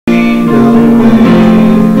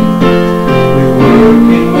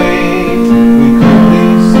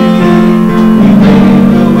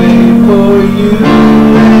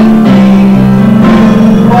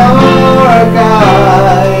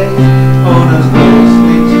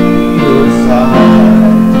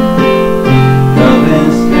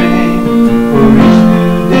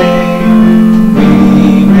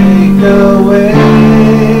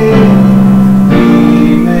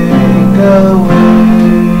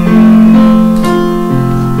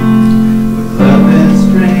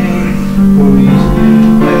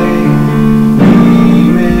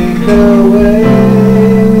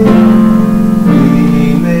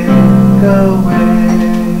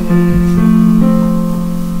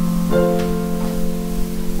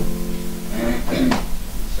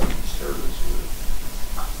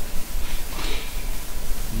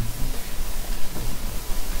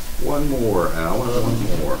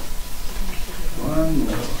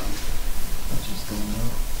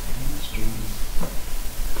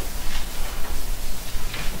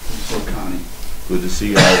Good to see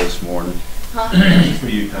you all this morning. This is for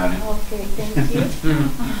you, Connie. Okay, thank you.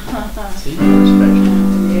 See, you're special.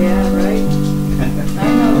 Yeah, right. I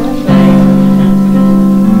know that's right.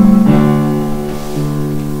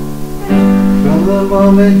 From the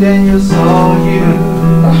moment Daniel saw you,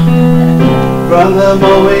 from the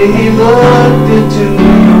moment he looked into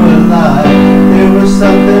your life, there was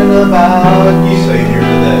something about you. Savior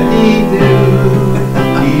today. He knew.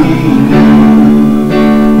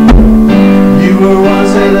 You were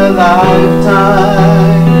once in a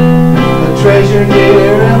lifetime, a treasure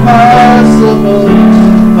near impossible to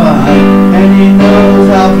find, and he knows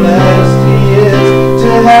how blessed he is to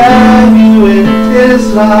have you in his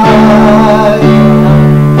life.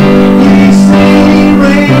 He's seen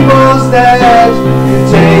rainbows that can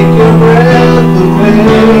take your breath away,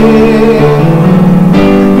 the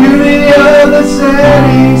beauty of the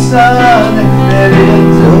setting sun, that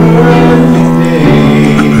it's a perfect day.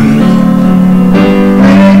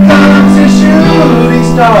 When it comes to shooting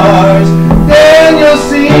stars, Daniel's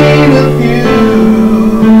seen a few,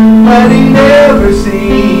 but he never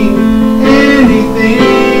seen anything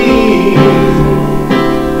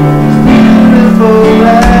as beautiful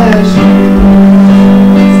as you.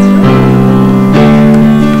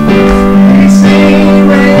 He's seen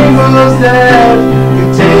rainbows that can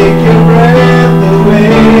take your breath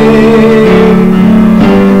away,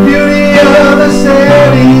 beauty of the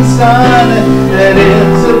setting sun, that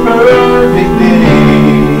it's a perfect day.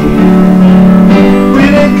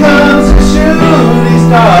 When it comes to shooting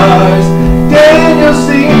stars, Daniel's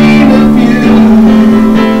seen a few,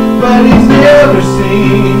 but he's never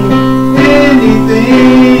seen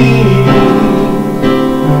anything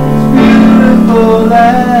as beautiful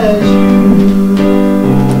as you.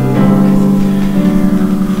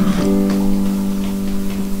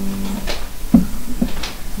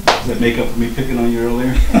 Does that make up for me picking on you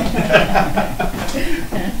earlier?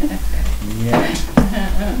 Yeah.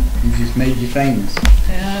 He just made you famous.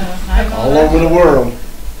 Yeah, I know All that. over the world.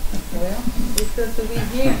 Well, it's good to be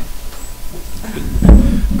here.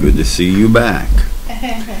 Good to see you back.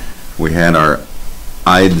 We had our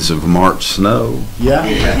Ides of March snow. Yeah,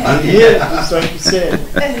 it hit, just like you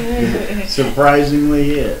said. Surprisingly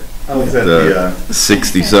hit. I was at the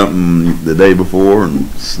 60-something the day before and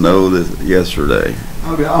snow yesterday.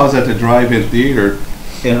 I was at the drive-in theater,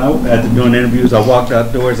 and after doing interviews, I walked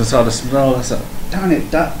outdoors and saw the snow. I said, "Darn it,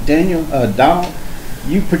 Daniel, Donald,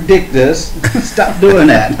 you predict this. Stop doing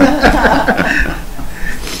that."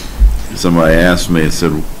 Somebody asked me, and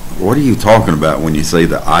said, "What are you talking about when you say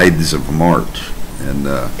the Ides of March?" And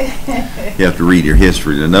you have to read your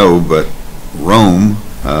history to know, but Rome,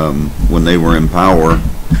 when they were in power,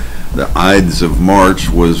 the Ides of March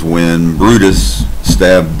was when Brutus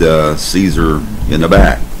stabbed Caesar in the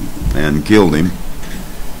back and killed him,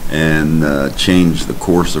 and changed the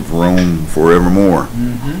course of Rome forevermore.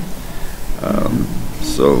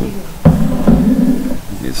 So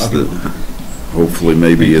it's hopefully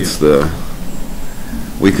maybe it's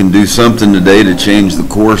we can do something today to change the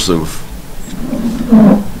course of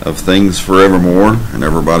things forevermore, and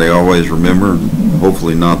everybody always remember,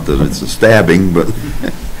 hopefully not that it's a stabbing, but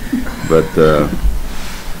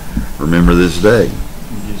remember this day.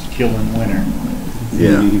 You're just killing winter.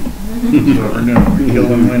 Yeah. You never know, we're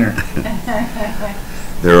killing winter.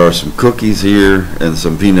 There are some cookies here and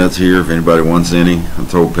some peanuts here if anybody wants any. I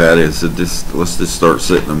told Patty, I said, let's just start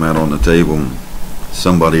setting them out on the table, and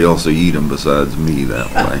somebody else will eat them besides me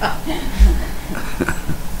that way.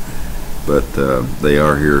 But they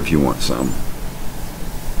are here if you want some.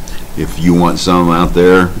 If you want some out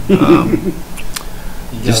there, You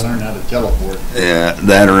gotta learn how to teleport. yeah,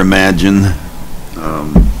 that or Imagine.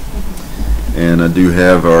 And I do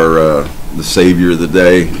have our the Savior of the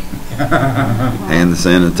Day, hand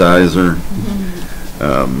sanitizer.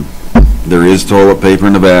 There is toilet paper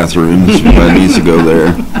in the bathroom, so everybody needs to go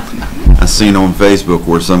there. I seen on Facebook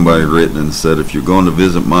where somebody written and said, if you're going to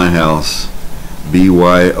visit my house,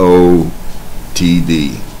 BYOTD.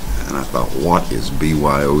 And I thought, what is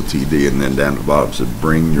BYOTD? And then down the bottom said,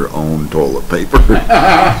 bring your own toilet paper.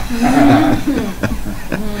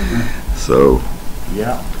 So,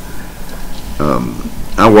 Yeah.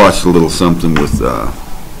 I watched a little something with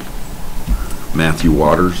Matthew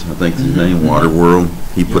Waters, I think his name, Waterworld.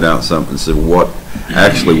 He put out something and said, what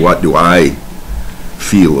do I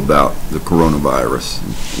feel about the coronavirus?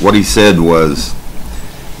 What he said was,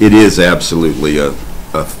 it is absolutely a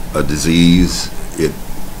disease. It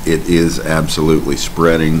is absolutely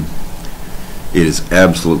spreading. It is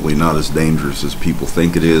absolutely not as dangerous as people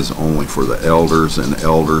think it is, only for the elders. And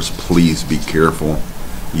elders, please be careful.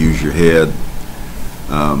 Use your head.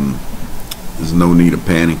 There's no need of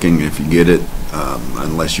panicking if you get it.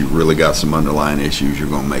 unless you really got some underlying issues, you're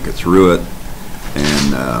going to make it through it.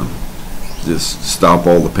 And just stop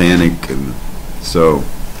all the panic. And so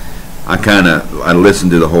I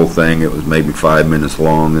listened to the whole thing. It was maybe 5 minutes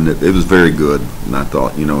long, and it was very good. And I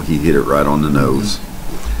thought, he hit it right on the nose.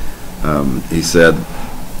 He said,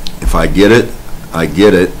 if I get it, I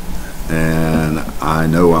get it, and I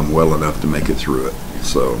know I'm well enough to make it through it.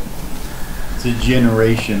 So It's a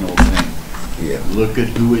generational thing. yeah, Look at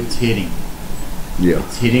who it's hitting. yeah,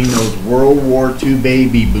 It's hitting those World War II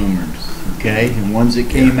baby boomers, okay? And ones that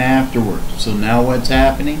came afterwards. So now what's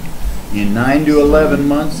happening? In 9 to 11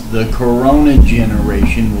 months, the Corona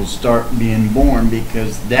generation will start being born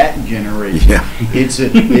because that generation, yeah. it's a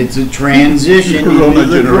transition Corona into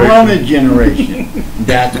the generation. Corona generation.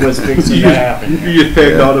 That's what's fixing to happen. You just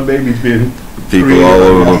pegged Yeah. all the babies being People all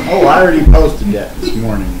over the Oh, I already posted that this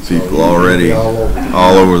morning. so People it's gonna already be all over.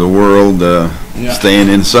 all over the world Yeah. staying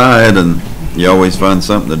inside, and you always find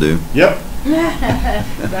something to do. Yep.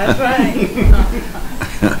 That's right.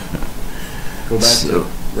 Go back So- to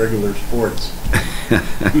regular sports.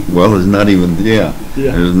 Well, there's not even Yeah.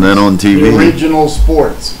 there's none on The TV. original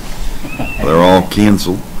sports. They're all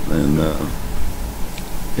canceled, and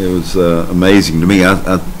it was amazing to me.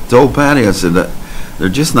 I told Patty, I said that they're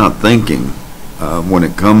just not thinking when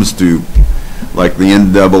it comes to like the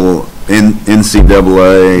NCAA,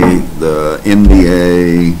 the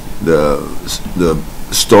NBA, the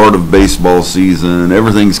start of baseball season.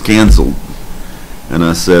 Everything's canceled, and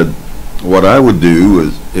I said, what I would do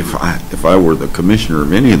is if I were the commissioner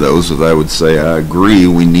of any of those, is I would say I agree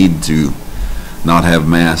we need to not have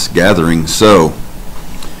mass gatherings, so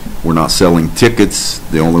we're not selling tickets.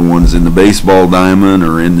 The only ones in the baseball diamond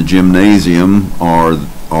or in the gymnasium are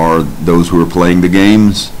those who are playing the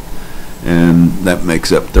games, and that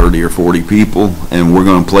makes up 30 or 40 people, and we're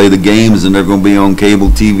going to play the games, and they're going to be on cable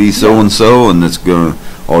TV so and so, and it's going to,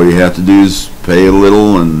 all you have to do is pay a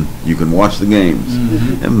little and you can watch the games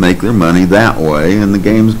and make their money that way, and the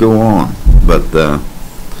games go on. But they're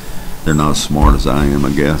not as smart as I am,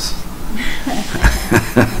 I guess.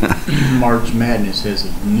 March Madness has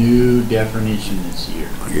a new definition this year.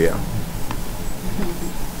 Yeah.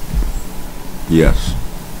 Yes.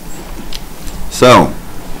 So,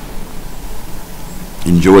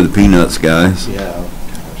 enjoy the peanuts, guys. Yeah,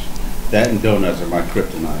 gosh. That and donuts are my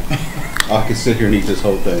kryptonite. I could sit here and eat this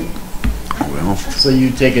whole thing. Well, So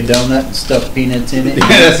you take a donut and stuff peanuts in it? Yeah,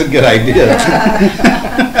 that's a good idea.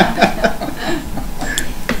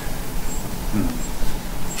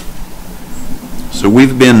 so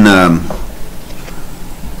we've been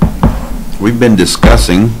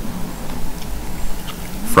discussing.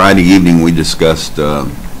 Friday evening, we discussed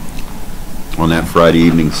on that Friday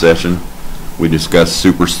evening session, we discussed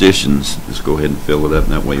superstitions. Just go ahead and fill it up,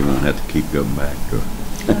 and that way you won't have to keep going back to it.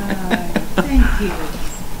 Thank you.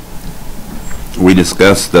 We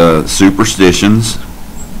discussed superstitions,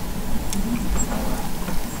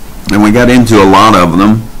 and we got into a lot of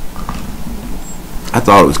them. I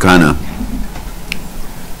thought it was kind of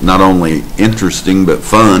not only interesting but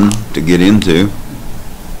fun to get into,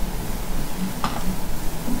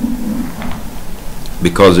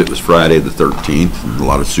 because it was Friday the 13th, and a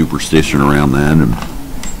lot of superstition around that.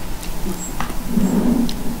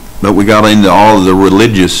 But we got into all of the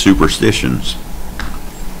religious superstitions.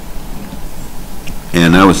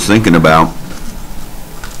 And I was thinking about,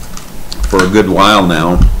 for a good while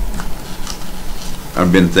now,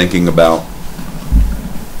 I've been thinking about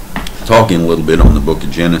talking a little bit on the book of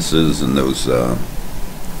Genesis and those 4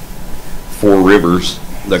 rivers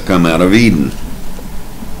that come out of Eden.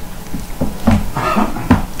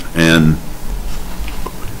 And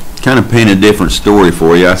kind of paint a different story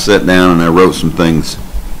for you. I sat down and I wrote some things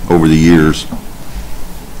over the years.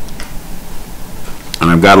 And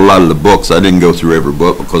I've got a lot of the books. I didn't go through every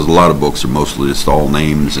book because a lot of books are mostly just all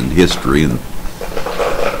names and history.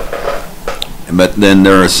 But then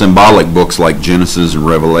there are symbolic books like Genesis and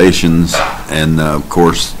Revelations, and of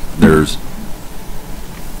course there's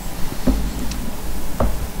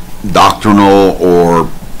doctrinal or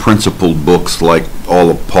principled books like all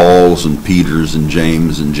of Paul's and Peter's and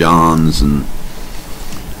James and John's, and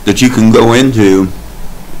that you can go into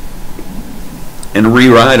and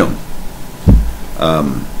rewrite them.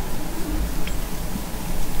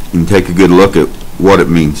 You can take a good look at what it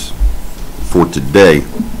means for today,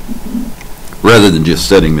 rather than just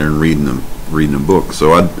sitting there and reading a book.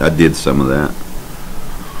 So I did some of that,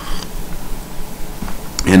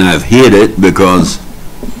 and I've hid it because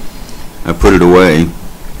I put it away.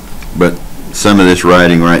 But some of this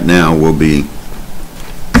writing right now will be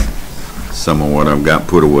some of what I've got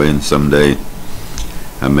put away, and someday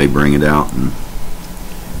I may bring it out and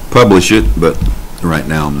publish it, but right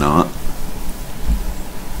now I'm not.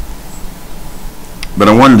 But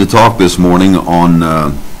I wanted to talk this morning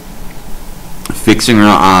on fixing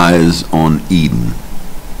our eyes on Eden.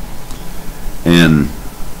 And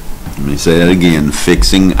let me say that again,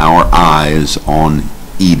 fixing our eyes on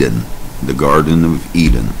Eden, the Garden of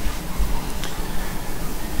Eden.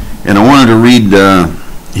 And I wanted to read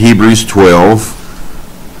Hebrews 12.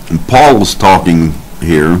 And Paul was talking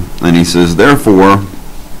here, and he says, "Therefore,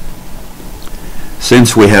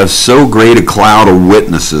 since we have so great a cloud of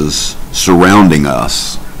witnesses surrounding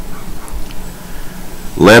us,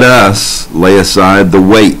 let us lay aside the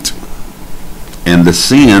weight and the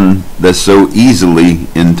sin that so easily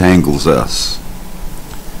entangles us.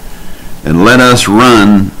 And let us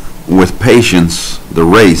run with patience the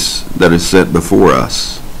race that is set before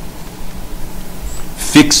us."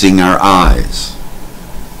 Fixing our eyes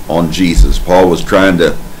on Jesus. Paul was trying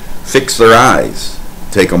to fix their eyes,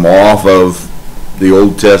 take them off of the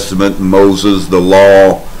Old Testament, Moses, the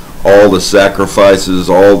law, all the sacrifices,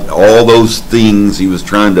 all those things. He was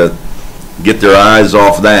trying to get their eyes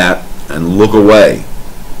off that and look away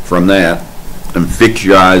from that and fix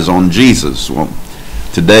your eyes on Jesus. Well,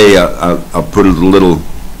 today I'll put it a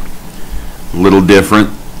little different,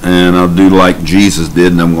 and I'll do like Jesus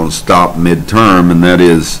did, and I'm going to stop mid-term, and that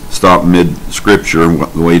is stop mid-scripture,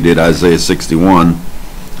 the way he did Isaiah 61.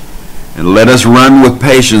 And let us run with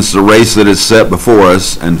patience the race that is set before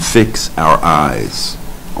us and fix our eyes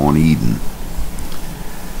on Eden.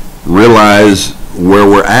 Realize where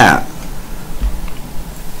we're at.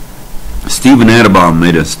 Stephen Adebaum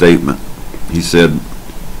made a statement. He said,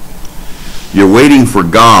 "You're waiting for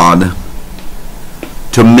God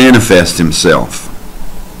to manifest himself.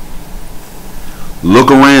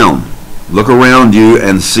 Look around you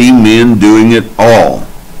and see men doing it all.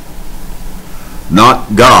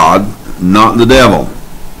 Not God, not the devil.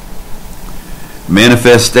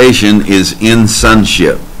 Manifestation is in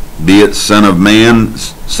sonship, be it son of man,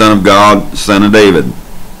 son of God, son of David,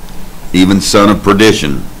 even son of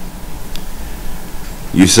perdition."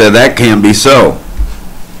 You said that can't be so.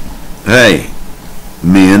 Hey,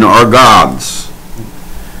 men are gods,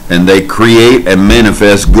 and they create and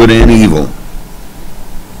manifest good and evil.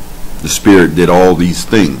 The Spirit did all these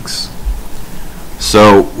things.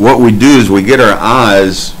 So what we do is we get our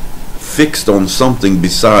eyes fixed on something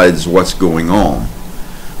besides what's going on.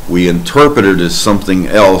 We interpret it as something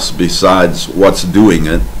else besides what's doing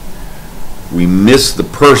it. We miss the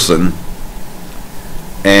person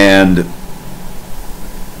and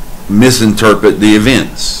misinterpret the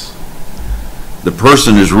events. The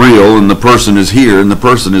person is real, and the person is here, and the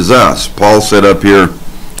person is us. Paul said up here,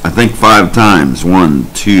 I think 5 times, 1,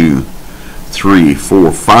 2, 3,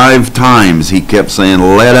 4, 5 times he kept saying,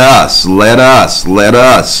 let us, let us, let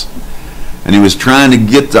us. And he was trying to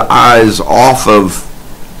get the eyes off of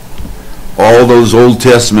all those Old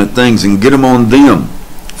Testament things and get them on them.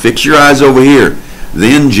 Fix your eyes over here.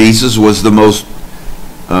 Then Jesus was the most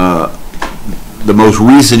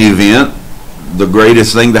recent event, the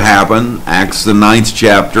greatest thing to happen. Acts the 9th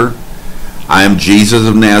chapter. I am Jesus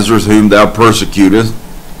of Nazareth, whom thou persecutest.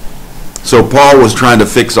 So Paul was trying to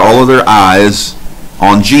fix all of their eyes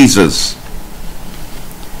on Jesus.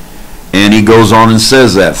 And he goes on and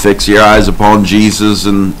says that. Fix your eyes upon Jesus,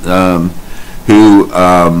 and who,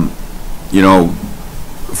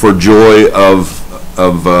 for joy of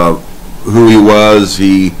who he was,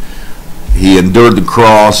 he endured the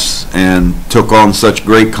cross and took on such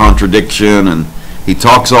great contradiction. And he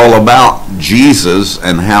talks all about Jesus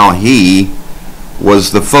and how he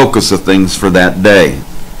was the focus of things for that day.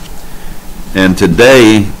 And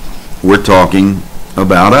today we're talking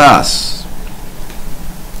about us,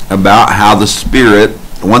 about how the Spirit,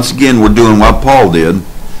 once again we're doing what Paul did.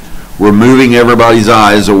 We're moving everybody's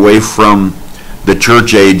eyes away from the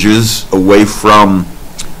church ages, away from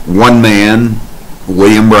one man,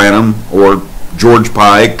 William Branham or George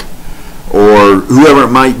Pike or whoever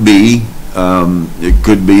it might be. It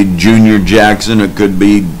could be Junior Jackson, it could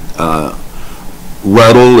be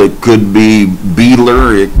Ruddle, it could be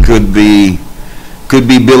Beadler, it could be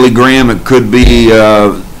Billy Graham, it could be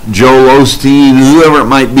Joel Osteen, whoever it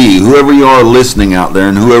might be, whoever you are listening out there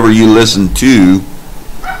and whoever you listen to.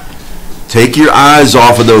 Take your eyes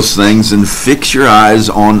off of those things and fix your eyes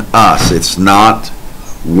on us. It's not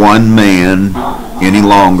one man any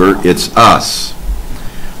longer, it's us.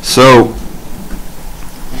 So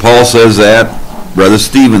Paul says that, Brother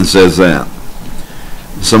Stephen says that.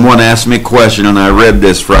 Someone asked me a question, and I read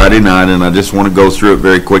this Friday night, and I just want to go through it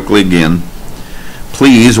very quickly again.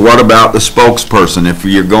 Please, what about the spokesperson? If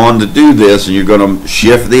you're going to do this and you're going to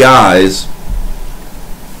shift the eyes,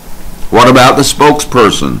 What about the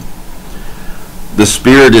spokesperson? The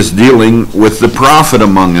Spirit is dealing with the prophet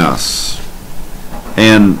among us.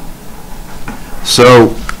 And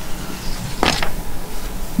so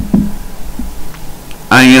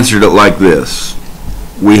I answered it like this.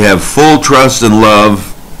 We have full trust and love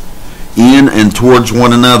in and towards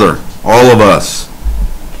one another, all of us.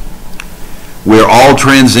 We're all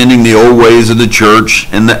transcending the old ways of the church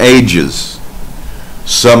and the ages.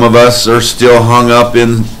 Some of us are still hung up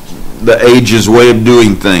in the ages' way of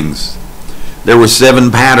doing things. There were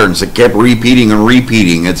 7 patterns that kept repeating and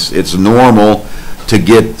repeating. It's normal to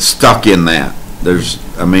get stuck in that.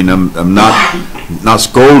 I'm not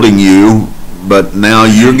scolding you, but now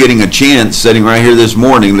you're getting a chance, sitting right here this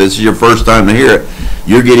morning, this is your first time to hear it,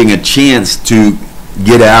 you're getting a chance to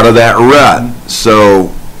get out of that rut.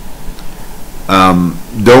 So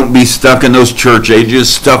don't be stuck in those church ages,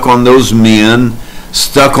 stuck on those men,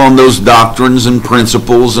 stuck on those doctrines and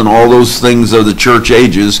principles and all those things of the church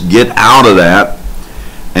ages. Get out of that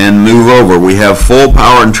and move over. We have full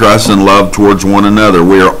power and trust and love towards one another.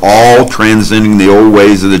 We are all transcending the old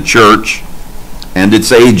ways of the church and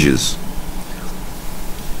its ages.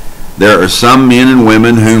 There are some men and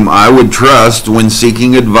women whom I would trust when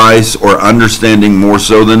seeking advice or understanding more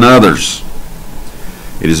so than others.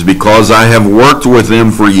 It is because I have worked with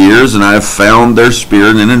them for years and I have found their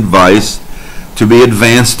spirit and advice to be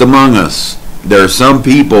advanced among us. There are some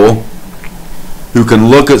people who can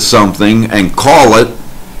look at something and call it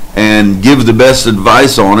and give the best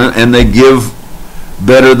advice on it, and they give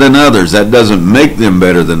better than others. That doesn't make them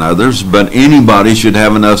better than others, but anybody should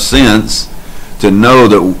have enough sense to know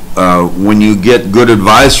that when you get good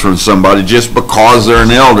advice from somebody, just because they're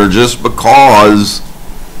an elder, just because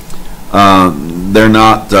they're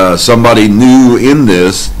not somebody new in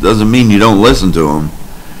this, doesn't mean you don't listen to them.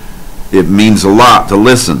 It means a lot to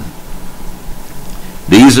listen.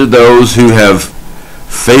 These are those who have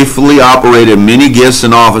faithfully operated many gifts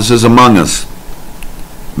and offices among us.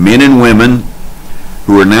 Men and women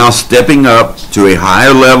who are now stepping up to a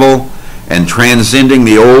higher level and transcending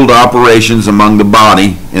the old operations among the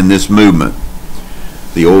body in this movement.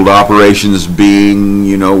 The old operations being,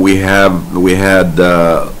 we had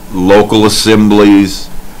local assemblies,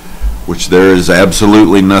 which there is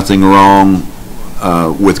absolutely nothing wrong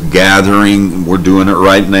with gathering. We're doing it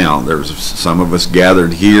right now. There's some of us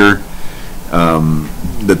gathered here.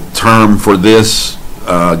 The term for this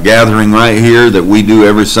gathering right here that we do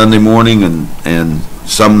every Sunday morning and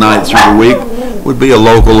some night through the week would be a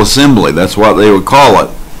local assembly. That's what they would call it.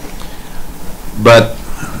 But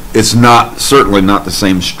it's certainly not the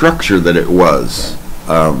same structure that it was.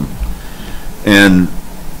 And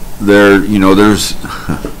there's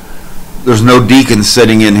no deacons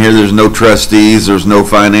sitting in here. There's no trustees. There's no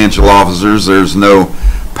financial officers. There's no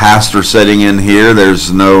pastor sitting in here.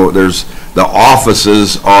 The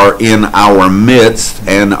offices are in our midst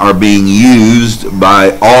and are being used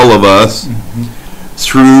by all of us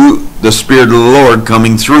through the Spirit of the Lord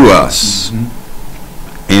coming through us.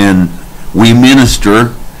 And we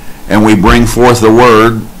minister and we bring forth the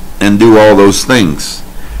Word and do all those things.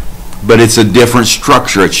 But it's a different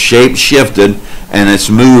structure. It's shape-shifted and it's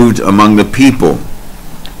moved among the people.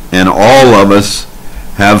 And all of us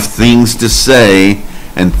have things to say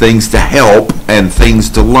and things to help and things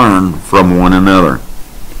to learn from one another.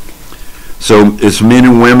 So it's men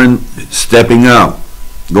and women stepping up,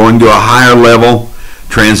 going to a higher level,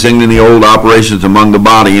 transcending the old operations among the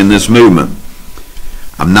body in this movement.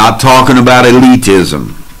 I'm not talking about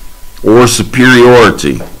elitism or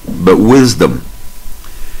superiority, but wisdom.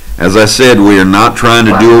 As I said, we are not trying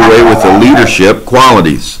to do away with the leadership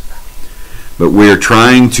qualities, but we are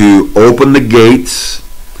trying to open the gates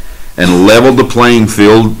and level the playing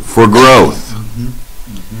field for growth.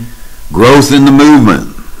 Growth in the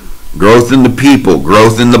movement, growth in the people,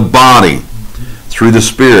 growth in the body through the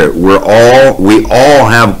Spirit. We all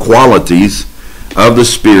have qualities of the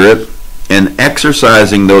Spirit, and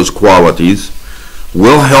exercising those qualities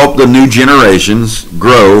will help the new generations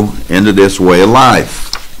grow into this way of life.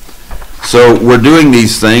 So we're doing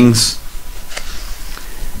these things,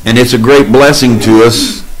 and it's a great blessing to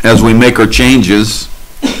us as we make our changes.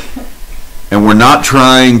 And we're not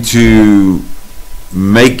trying to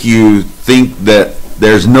make you think that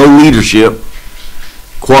there's no leadership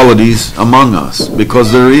qualities among us,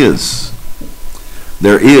 because there is.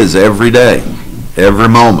 There is every day, every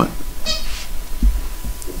moment.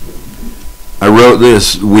 I wrote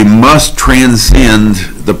this: we must transcend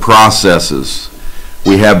the processes.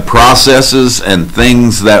 We have processes and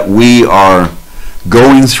things that we are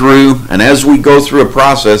going through, and as we go through a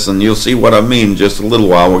process, and you'll see what I mean in just a little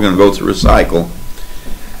while, we're going to go through a cycle.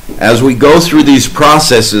 as we go through these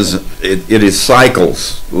processes, it is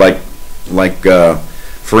cycles. Like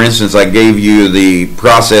for instance, I gave you the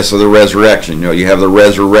process of the resurrection. You know, you have the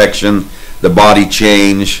resurrection, the body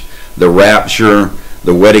change, the rapture,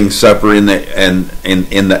 the wedding supper in the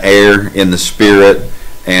air, in the spirit,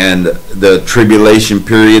 and the tribulation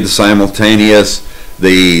period simultaneous,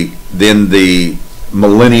 then the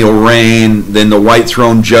millennial reign, then the white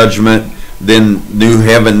throne judgment, then new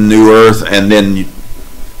heaven, new earth, and then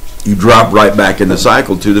you drop right back in the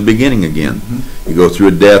cycle to the beginning again. You go through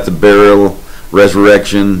a death, a burial,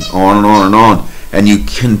 resurrection, on and on and on, and you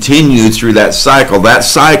continue through that cycle. That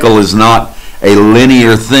cycle is not a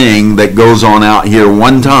linear thing that goes on out here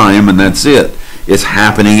one time and that's it. It's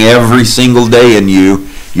happening every single day in you.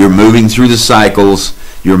 You're moving through the cycles.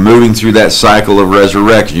 You're moving through that cycle of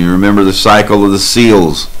resurrection. You remember the cycle of the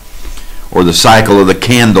seals, or the cycle of the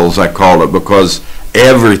candles, I call it, because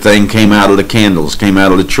everything came out of the candles, came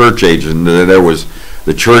out of the church ages. And there was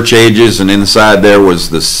the church ages, and inside there was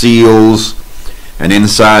the seals, and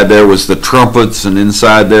inside there was the trumpets, and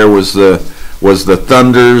inside there was the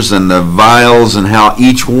thunders and the vials, and how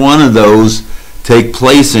each one of those take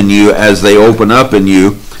place in you as they open up in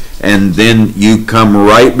you. And then you come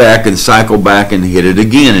right back and cycle back and hit it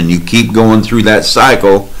again, and you keep going through that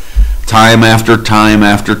cycle time after time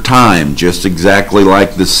after time, just exactly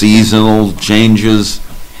like the seasonal changes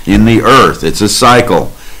in the earth. It's a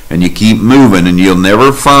cycle, and you keep moving, and you'll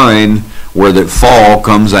never find where that fall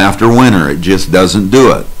comes after winter. It just doesn't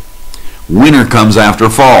do it. Winter comes after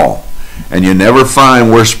fall, and you never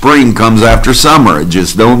find where spring comes after summer. It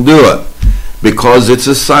just don't do it, because it's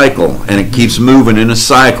a cycle, and it keeps moving in a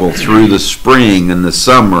cycle through the spring and the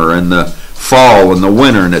summer and the fall and the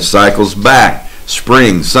winter, and it cycles back.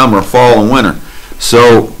 Spring, summer, fall, and winter.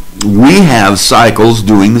 So we have cycles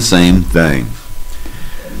doing the same thing.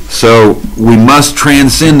 So we must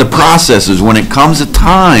transcend the processes. When it comes a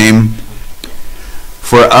time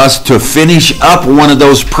for us to finish up one of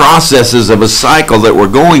those processes of a cycle that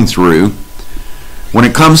we're going through, when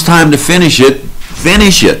it comes time to finish it,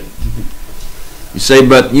 finish it. You say,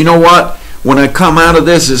 but you know what? When I come out of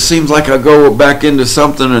this, it seems like I go back into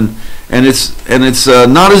something and it's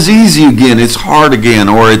not as easy again. It's hard again,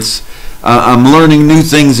 or it's I'm learning new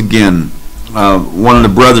things again. One of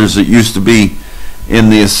the brothers that used to be in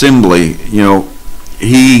the assembly, you know,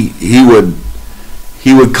 he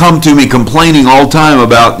would come to me complaining all the time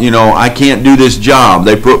about, you know, I can't do this job.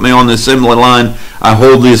 They put me on the assembly line. I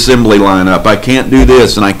hold the assembly line up. I can't do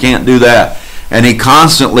this and I can't do that. And he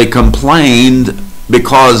constantly complained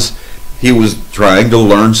because he was trying to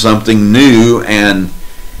learn something new, and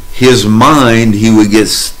his mind, he would get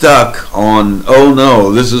stuck on, oh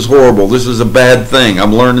no, this is horrible, this is a bad thing,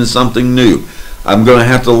 I'm learning something new, I'm going to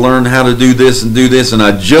have to learn how to do this, and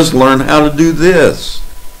I just learned how to do this.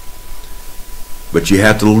 But you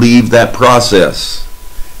have to leave that process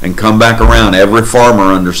and come back around. Every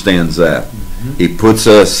farmer understands that. He puts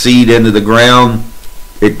a seed into the ground,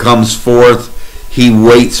 it comes forth, he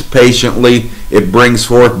waits patiently, it brings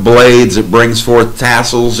forth blades, it brings forth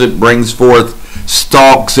tassels, it brings forth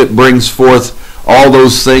stalks, it brings forth all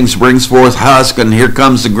those things, brings forth husk, and here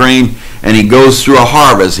comes the grain, and he goes through a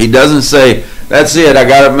harvest. He doesn't say, that's it, I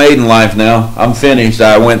got it made in life now, I'm finished,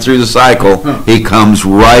 I went through the cycle. He comes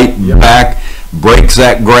right back, breaks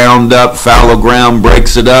that ground up, fallow ground,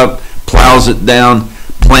 breaks it up, plows it down,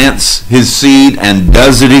 plants his seed, and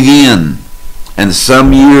does it again. And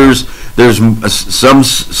some years, there's some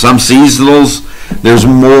seasonals, there's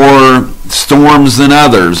more storms than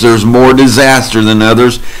others, there's more disaster than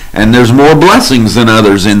others, and there's more blessings than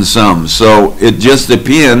others in some. So it just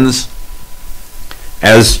depends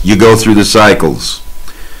as you go through the cycles.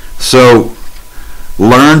 So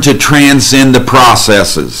learn to transcend the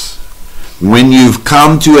processes. When you've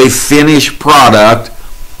come to a finished product,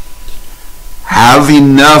 have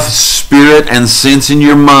enough spirit and sense in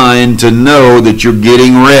your mind to know that you're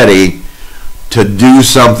getting ready to do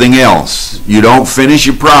something else. You don't finish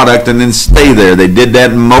your product and then stay there. They did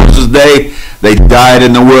that in Moses' day. They died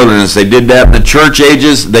in the wilderness. They did that in the church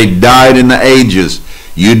ages. They died in the ages.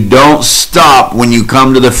 You don't stop when you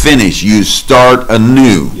come to the finish. You start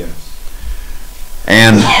anew. Yes.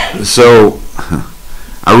 And so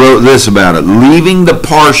I wrote this about it. Leaving the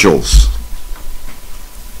partials.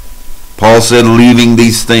 Paul said, leaving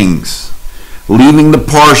these things. Leaving the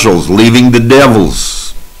partials. Leaving the devils.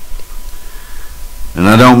 And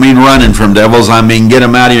I don't mean running from devils. I mean get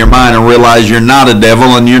them out of your mind and realize you're not a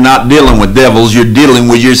devil and you're not dealing with devils. You're dealing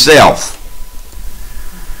with yourself.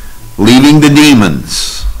 Leaving the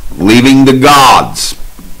demons. Leaving the gods.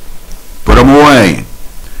 Put them away.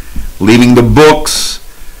 Leaving the books.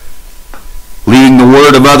 Leaving the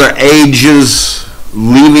word of other ages,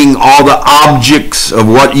 leaving all the objects of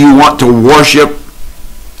what you want to worship,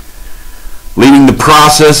 leaving the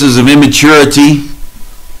processes of immaturity,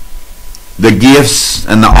 the gifts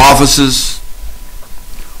and the offices,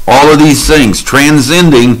 all of these things,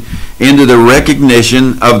 transcending into the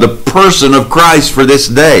recognition of the person of Christ for this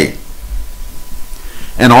day.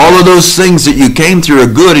 And all of those things that you came through are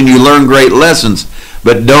good and you learn great lessons,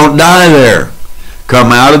 but don't die there.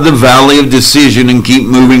 Come out of the valley of decision and keep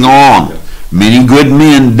moving on. Many good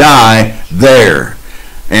men die there.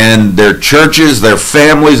 And their churches, their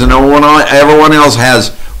families, and everyone else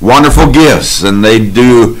has wonderful gifts, and they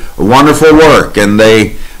do wonderful work, and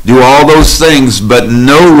they do all those things, but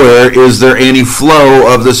nowhere is there any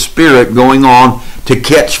flow of the Spirit going on to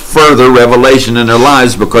catch further revelation in their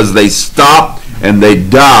lives, because they stop and they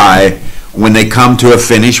die when they come to a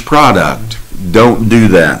finished product. Don't do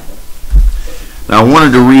that. Now, I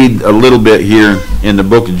wanted to read a little bit here in the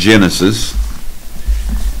book of Genesis,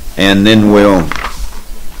 and then we'll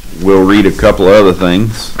read a couple of other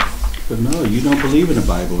things. But no, you don't believe in the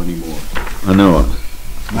Bible anymore. I know.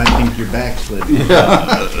 I think you're backsliding.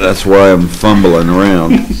 That's why I'm fumbling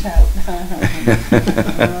around.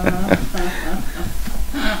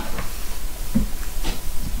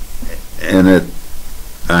 And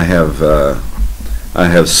I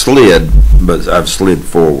have slid, but I've slid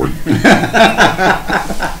forward.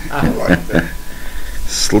 I like that.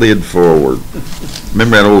 Slid forward.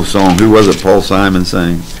 Remember that old song? Who was it? Paul Simon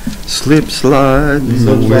sang, "Slip sliding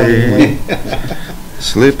away,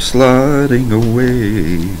 slip sliding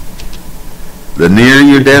away. The nearer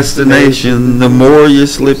your destination, the more you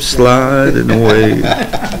slip sliding away."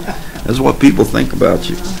 That's what people think about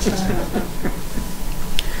you.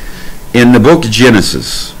 In the book of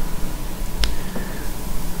Genesis,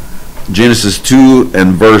 Genesis 2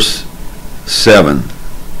 and verse 7,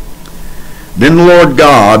 "Then the Lord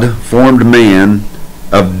God formed man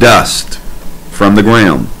of dust from the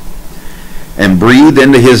ground, and breathed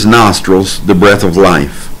into his nostrils the breath of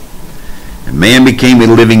life. And man became a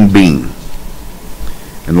living being.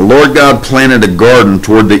 And the Lord God planted a garden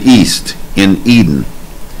toward the east in Eden,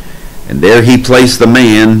 and there he placed the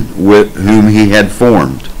man with whom he had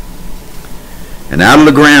formed. And out of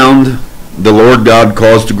the ground the Lord God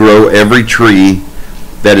caused to grow every tree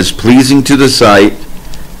that is pleasing to the sight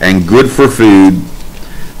and good for food,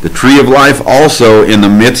 the tree of life also in the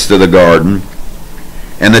midst of the garden,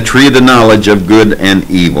 and the tree of the knowledge of good and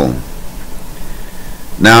evil.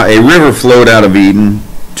 Now a river flowed out of Eden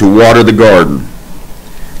to water the garden,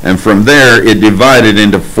 and from there it divided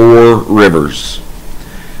into 4 rivers.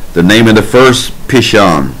 The name of the first,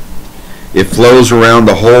 Pishon. It flows around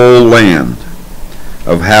the whole land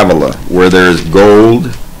of Havilah, where there is gold,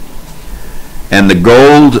 and the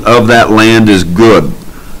gold of that land is good.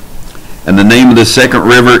 And the name of the second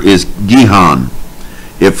river is Gihon.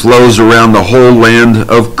 It flows around the whole land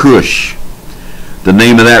of Cush. The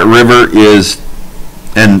name of that river is,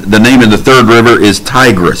 and the name of the third river is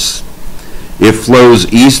Tigris. It flows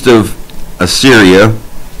east of Assyria.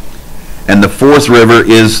 And the fourth river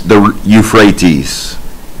is the Euphrates.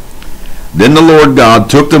 Then the Lord God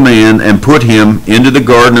took the man and put him into the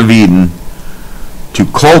Garden of Eden to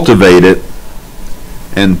cultivate it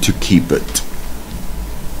and to keep it.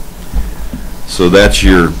 So that's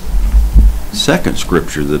your second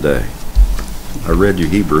scripture of the day. I read your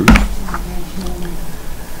Hebrew.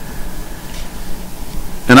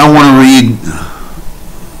 And I want to read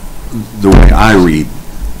the way I read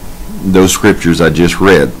those scriptures I just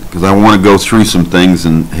read, because I want to go through some things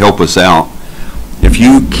and help us out. If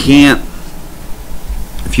you can't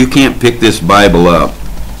pick this Bible up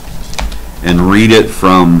and read it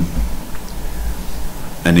from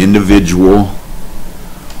an individual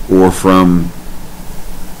or from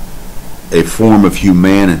a form of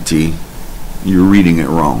humanity, you're reading it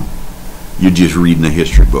wrong. You're just reading a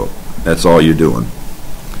history book. That's all you're doing.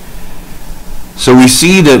 So we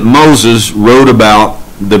see that Moses wrote about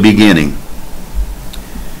the beginning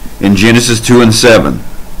in Genesis 2 and 7.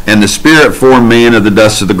 And the Spirit formed man of the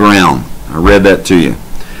dust of the ground. I read that to you.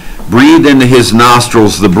 Breathed into his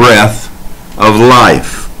nostrils the breath of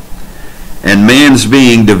life. And man's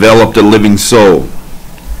being developed a living soul.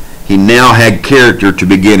 He now had character to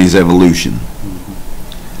begin his evolution.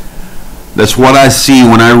 That's what I see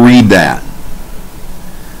when I read that.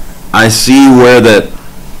 I see where that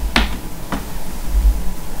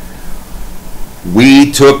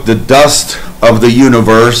we took the dust of the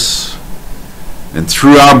universe, and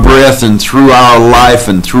through our breath and through our life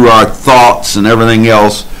and through our thoughts and everything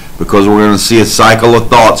else, because we're going to see a cycle of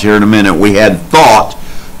thoughts here in a minute, we had thought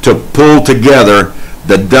to pull together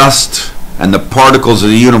the dust and the particles of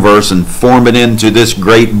the universe and form it into this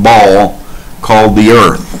great ball called the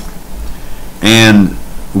earth. And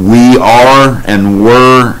we are and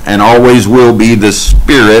were and always will be the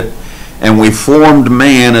spirit, and we formed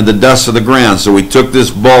man in the dust of the ground. So we took this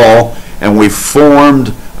ball and we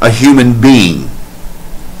formed a human being,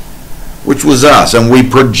 which was us, and we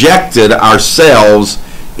projected ourselves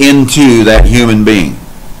into that human being.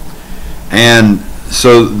 And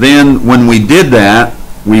so then when we did that,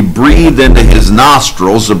 we breathed into his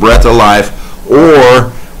nostrils the breath of life,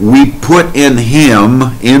 or we put in him,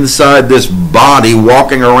 inside this body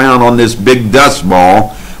walking around on this big dust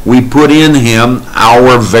ball, we put in him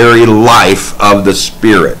our very life of the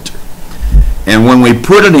spirit. And when we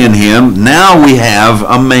put it in him, now we have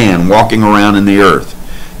a man walking around in the earth.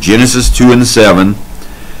 Genesis 2:7.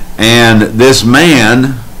 And this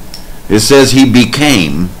man, it says he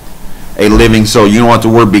became a living soul. You know what the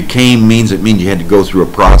word became means? It means you had to go through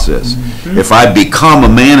a process. If I become a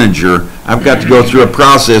manager, I've got to go through a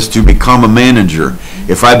process to become a manager.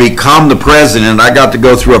 If I become the president, I got to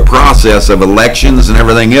go through a process of elections and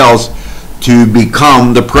everything else to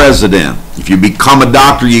become the president. If you become a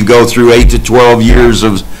doctor, you go through 8 to 12 years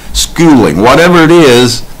of schooling. Whatever it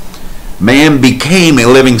is, man became a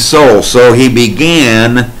living soul. So he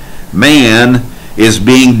began, man is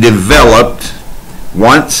being developed.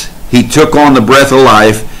 Once he took on the breath of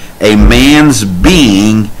life, a man's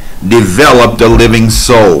being developed a living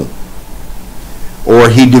soul. Or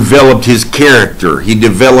he developed his character. He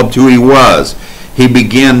developed who he was. He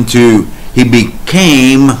became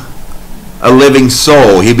a living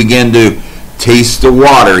soul. He began to taste the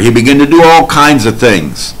water. He began to do all kinds of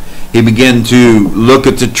things. He began to look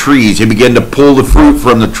at the trees. He began to pull the fruit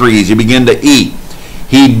from the trees. He began to eat.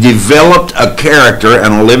 He developed a character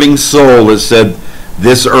and a living soul that said,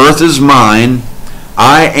 this earth is mine.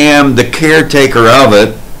 I am the caretaker of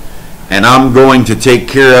it, and I'm going to take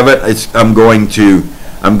care of it. I'm going to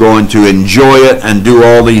enjoy it and do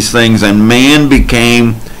all these things. And man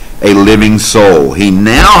became a living soul. He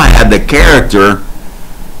now had the character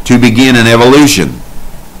to begin an evolution.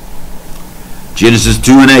 Genesis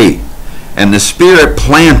 2:8. And the Spirit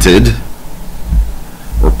planted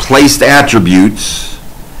or placed attributes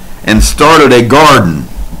and started a garden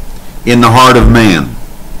in the heart of man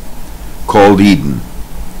called Eden.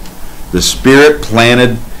 The Spirit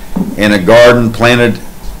planted a garden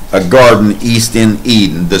east in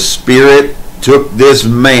Eden. The Spirit took this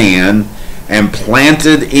man and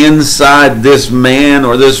planted inside this man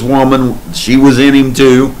or this woman, she was in him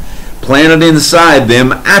too, planted inside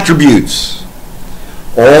them attributes.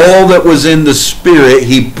 All that was in the Spirit,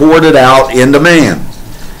 he poured it out into man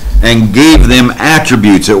and gave them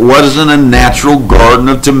attributes. It wasn't a natural garden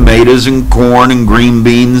of tomatoes and corn and green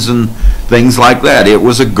beans and things like that. It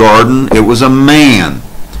was a garden. It was a man.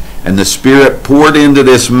 And the Spirit poured into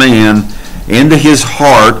this man, into his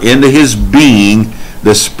heart, into his being.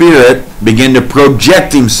 The Spirit began to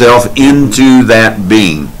project himself into that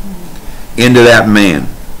being, into that man,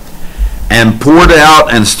 and poured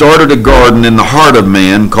out and started a garden in the heart of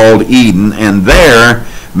man called Eden. And there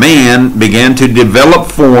man began to develop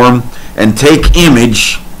form and take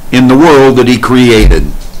image in the world that he created.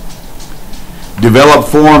 Develop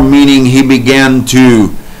form meaning he began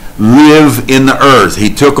to live in the earth. He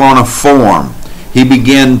took on a form. He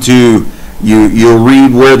began to, you'll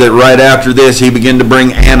read where that right after this, he began to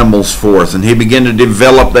bring animals forth, and he began to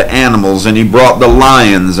develop the animals, and he brought the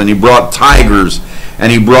lions, and he brought tigers,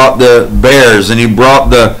 and he brought the bears, and he brought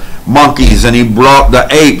the monkeys, and he brought the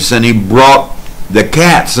apes, and he brought the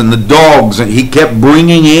cats and the dogs, and he kept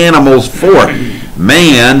bringing animals forth.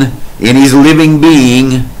 Man, in his living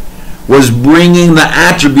being, was bringing the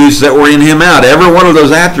attributes that were in him out. Every one of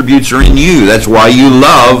those attributes are in you. That's why you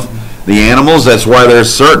love the animals. That's why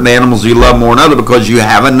there's certain animals you love more than others, because you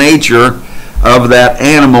have a nature of that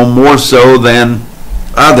animal more so than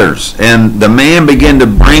others. And the man began to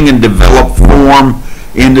bring and develop form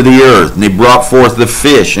into the earth. And he brought forth the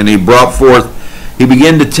fish, and he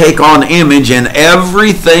began to take on image, and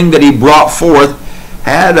everything that he brought forth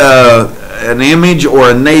had an image or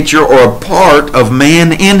a nature or a part of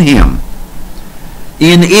man in him.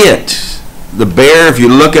 In it, the bear, if you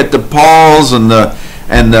look at the paws, and the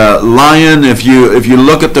lion, if you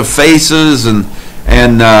look at the faces, and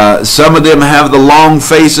some of them have the long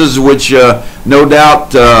faces, which no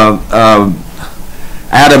doubt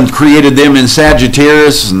Adam created them in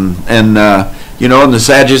Sagittarius, and the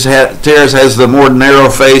Sagittarius has the more narrow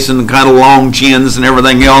face and kind of long chins and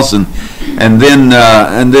everything else, and then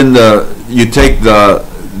you take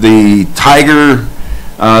the tiger,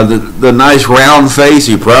 the nice round face.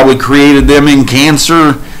 He probably created them in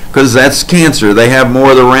Cancer, because that's cancer. They have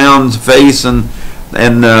more of the round face and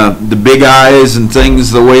the big eyes and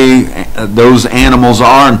things the way those animals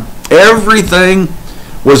are. And everything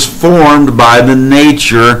was formed by the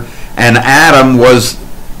nature, and Adam was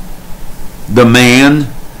the man,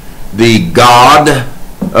 the God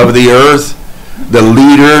of the earth, the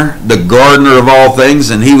leader, the gardener of all things,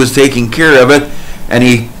 and he was taking care of it. And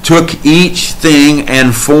he took each thing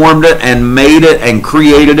and formed it and made it and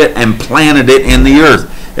created it and planted it in the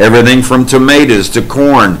earth. Everything from tomatoes to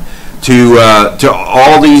corn to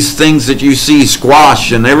all these things that you see,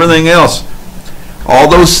 squash and everything else. All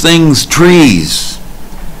those things, trees.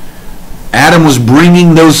 Adam was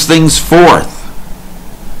bringing those things forth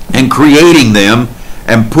and creating them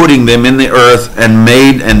and putting them in the earth and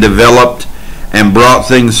made and developed and brought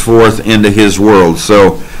things forth into his world.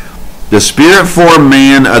 So the Spirit formed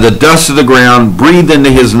man of the dust of the ground, breathed into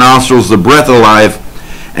his nostrils the breath of life,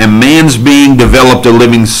 and man's being developed a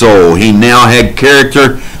living soul. He now had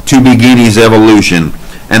character to begin his evolution.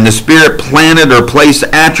 And the Spirit planted or placed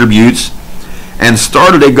attributes and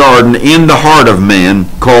started a garden in the heart of man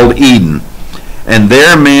called Eden. And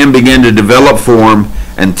there man began to develop form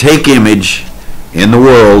and take image in the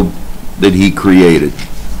world that he created.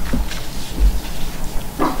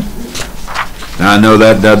 Now I know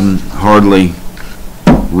that doesn't hardly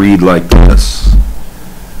read like this,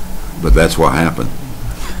 but that's what happened.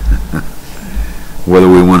 Whether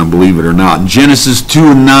we want to believe it or not. Genesis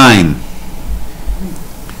 2:9.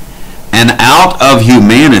 And out of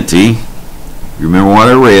humanity, you remember what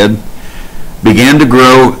I read, began to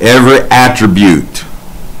grow every attribute.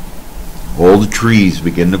 All the trees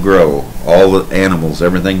began to grow. All the animals,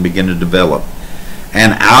 everything began to develop.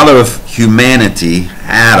 And out of humanity,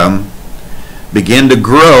 Adam, began to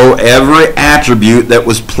grow every attribute that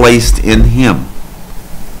was placed in him.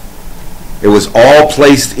 It was all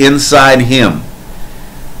placed inside him.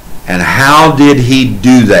 And how did he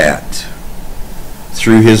do that?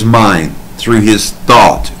 Through his mind, through his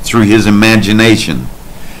thought, through his imagination.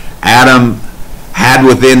 Adam had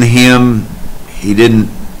within him, he didn't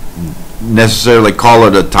necessarily call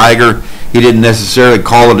it a tiger, he didn't necessarily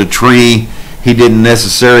call it a tree, he didn't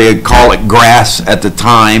necessarily call it grass at the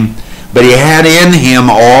time, but he had in him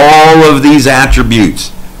all of these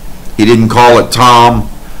attributes. He didn't call it Tom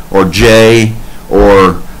or Jay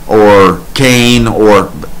or Cain,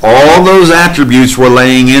 or all those attributes were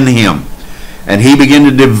laying in him. And he began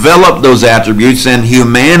to develop those attributes, and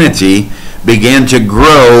humanity began to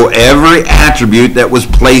grow every attribute that was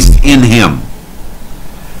placed in him.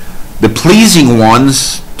 The pleasing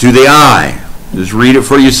ones to the eye. Just read it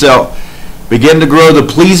for yourself. Begin to grow the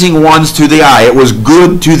pleasing ones to the eye. It was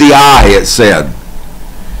good to the eye, it said.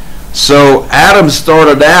 So Adam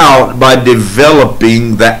started out by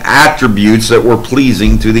developing the attributes that were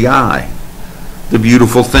pleasing to the eye. The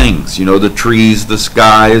beautiful things, you know, the trees, the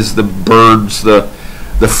skies, the birds, the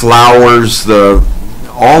flowers,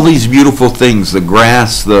 all these beautiful things, the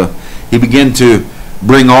grass, he began to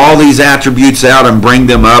bring all these attributes out and bring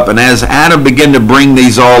them up. And as Adam began to bring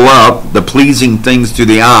these all up, the pleasing things to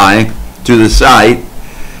the eye, to the sight,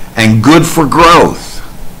 and good for growth,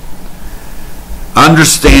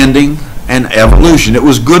 understanding, and evolution. It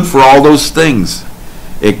was good for all those things.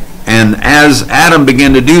 And as Adam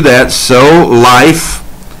began to do that, so life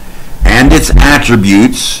and its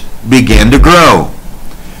attributes began to grow.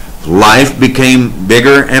 Life became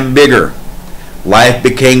bigger and bigger. Life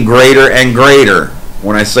became greater and greater.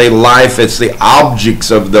 When I say life, it's the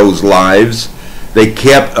objects of those lives. They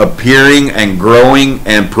kept appearing and growing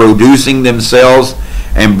and producing themselves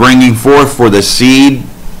and bringing forth, for the seed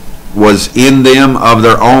was in them of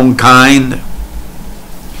their own kind.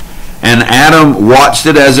 And Adam watched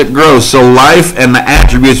it as it grows. So life and the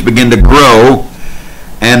attributes begin to grow.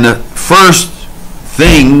 And the first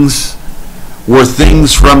things were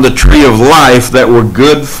things from the tree of life that were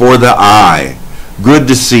good for the eye, good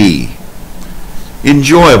to see,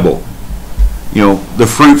 enjoyable. You know, the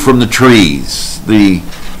fruit from the trees, the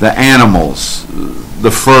animals,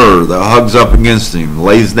 the fur that hugs up against him,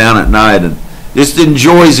 lays down at night and just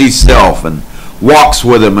enjoys himself and walks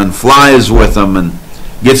with them and flies with them and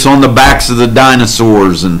gets on the backs of the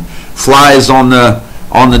dinosaurs and flies on the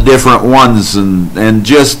different ones and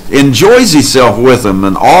just enjoys himself with them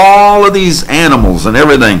and all of these animals and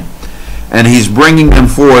everything. And he's bringing them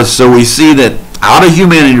forth. So we see that out of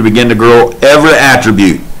humanity began to grow every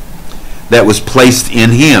attribute that was placed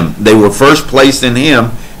in him. They were first placed in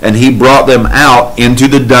him, and he brought them out into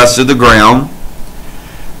the dust of the ground.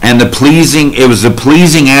 And it was the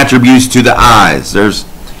pleasing attributes to the eyes.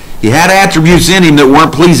 He had attributes in him that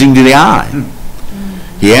weren't pleasing to the eye.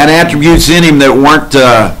 He had attributes in him that weren't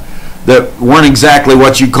that weren't exactly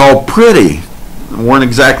what you call pretty, weren't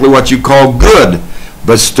exactly what you call good.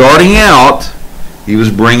 But starting out, he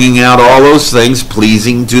was bringing out all those things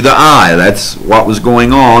pleasing to the eye. That's what was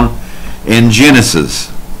going on in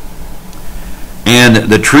Genesis. And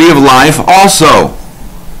the tree of life also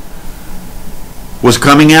was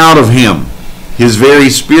coming out of him. His very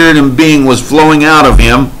spirit and being was flowing out of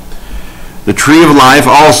him. The tree of life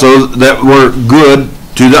also that were good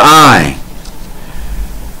to the eye.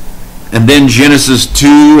 And then Genesis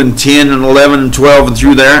 2 and 10 and 11 and 12 and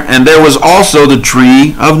through there. And there was also the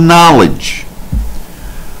tree of knowledge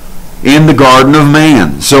in the garden of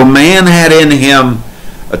man. So man had in him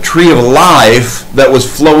a tree of life that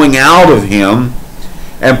was flowing out of him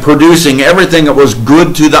and producing everything that was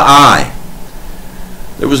good to the eye.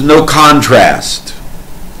 There was no contrast.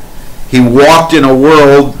 He walked in a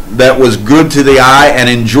world that was good to the eye and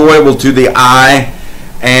enjoyable to the eye,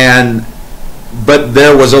 but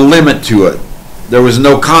there was a limit to it. There was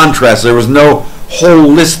no contrast. There was no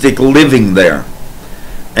holistic living there.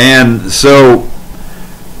 And so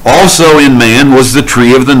also in man was the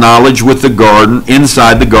tree of the knowledge with the garden,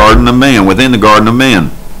 inside the garden of man, within the garden of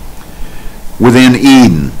man. Within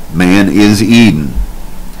Eden, man is Eden.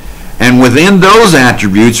 And within those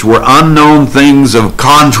attributes were unknown things of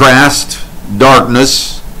contrast,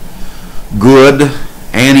 darkness, good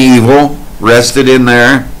and evil rested in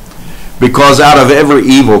there. Because out of every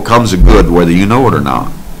evil comes a good, whether you know it or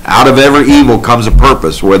not. Out of every evil comes a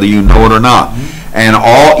purpose, whether you know it or not. And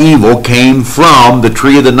all evil came from the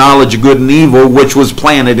tree of the knowledge of good and evil, which was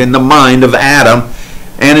planted in the mind of Adam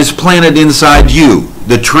and is planted inside you.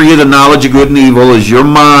 The tree of the knowledge of good and evil is your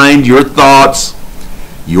mind, your thoughts,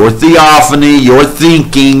 your theophany, your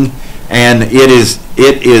thinking, and it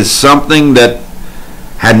is something that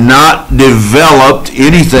had not developed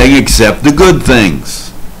anything except the good things.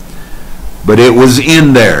 But it was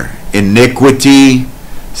in there. Iniquity,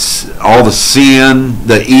 all the sin,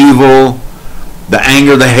 the evil, the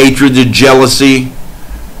anger, the hatred, the jealousy.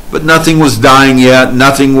 But nothing was dying yet.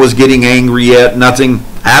 Nothing was getting angry yet. Nothing.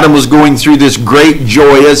 Adam was going through this great,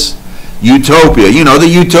 joyous utopia. You know, the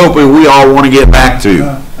utopia we all want to get back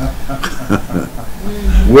to.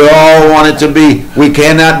 We all want it to be, we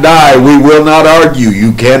cannot die, we will not argue,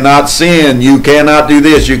 you cannot sin, you cannot do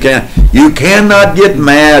this, you cannot get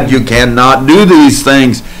mad, you cannot do these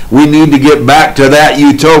things. We need to get back to that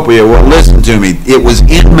utopia. Well, listen to me. It was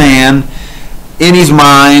in man, in his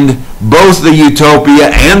mind, both the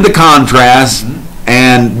utopia and the contrast,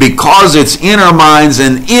 and because it's in our minds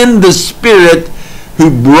and in the Spirit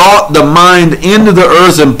who brought the mind into the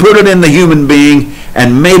earth and put it in the human being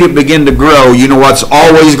and made it begin to grow, you know what's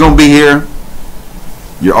always going to be here?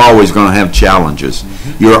 You're always going to have challenges.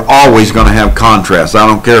 You're always going to have contrast. I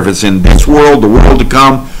don't care if it's in this world, the world to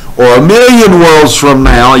come, or a million worlds from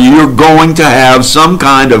now, you're going to have some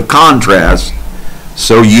kind of contrast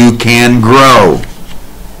so you can grow.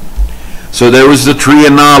 So there was the tree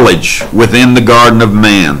of knowledge within the garden of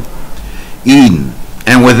man, Eden.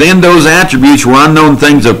 And within those attributes were unknown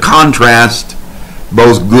things of contrast,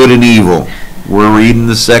 both good and evil. We're reading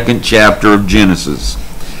the 2nd chapter of Genesis.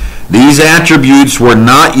 These attributes were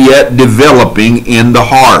not yet developing in the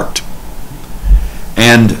heart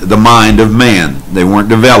and the mind of man. They weren't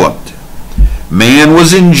developed. Man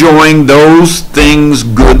was enjoying those things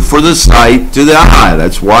good for the sight to the eye.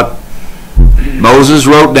 That's what Moses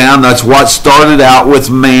wrote down. That's what started out with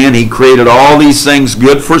man. He created all these things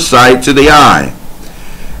good for sight to the eye.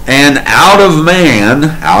 And out of man,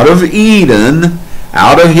 out of Eden,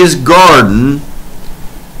 out of his garden,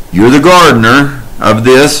 you're the gardener of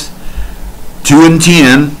this, 2 and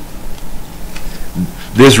 10,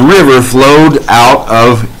 this river flowed out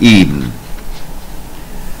of Eden.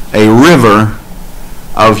 A river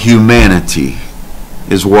of humanity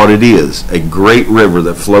is what it is. A great river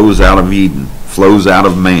that flows out of Eden, flows out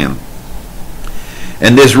of man.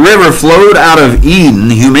 And this river flowed out of Eden,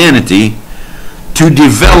 humanity, to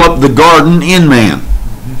develop the garden in man.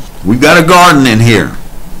 We've got a garden in here.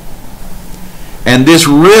 And this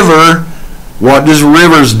river, what does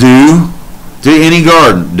rivers do to any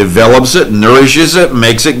garden? Develops it, nourishes it,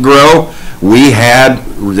 makes it grow. We had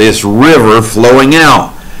this river flowing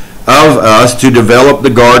out of us to develop the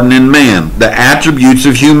garden in man, the attributes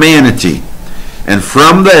of humanity. And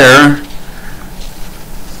from there,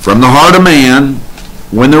 from the heart of man,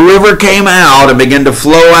 when the river came out and began to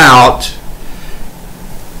flow out,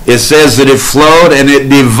 it says that it flowed and it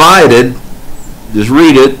divided. Just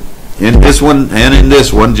read it. In this one and in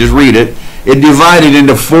this one, just read it. It divided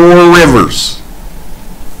into 4 rivers.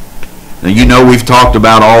 Now, you know, we've talked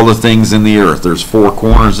about all the things in the earth. There's 4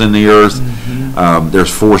 corners in the earth.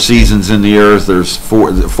 There's 4 seasons in the earth. There's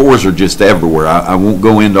 4. The 4s are just everywhere. I won't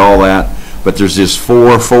go into all that, but there's just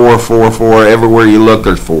 4, 4, 4, 4. Everywhere you look,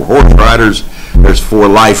 there's 4 horse riders. There's 4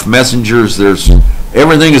 life messengers.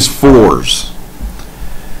 Everything is 4s.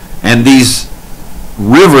 And these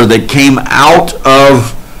river that came out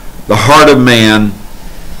of the heart of man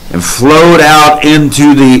and flowed out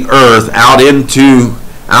into the earth, out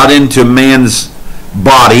into man's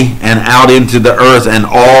body and out into the earth and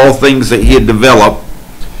all things that he had developed.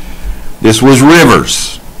 This was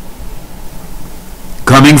rivers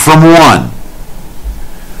coming from one.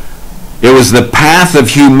 It was the path of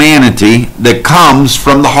humanity that comes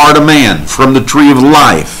from the heart of man, from the tree of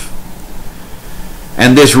life.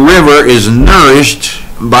 And this river is nourished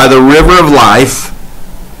by the river of life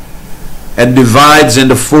and divides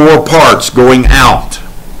into 4 parts going out.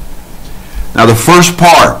 Now the first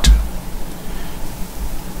part.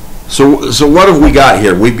 So what have we got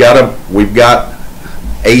here? We've got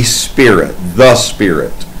a spirit, the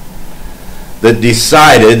spirit, that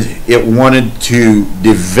decided it wanted to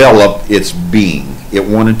develop its being. It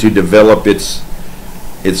wanted to develop its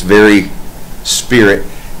very spirit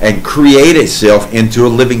and create itself into a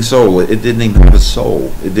living soul. It didn't even have a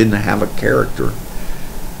soul. It didn't have a character.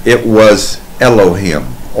 It was Elohim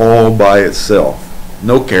all by itself.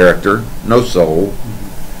 No character, no soul.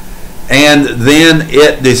 And then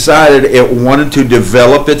it decided it wanted to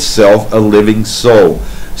develop itself a living soul.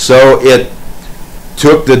 So it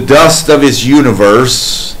took the dust of its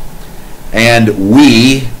universe, and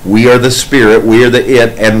we are the spirit, we are the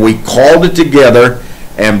it, and we called it together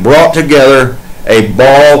and brought together a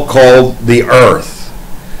ball called the earth.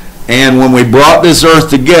 And when we brought this earth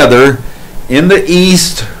together, in the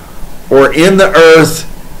east, or in the earth,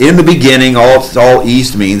 in the beginning, all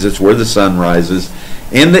east means, it's where the sun rises.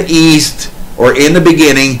 In the east, or in the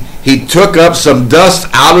beginning, he took up some dust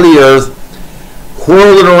out of the earth,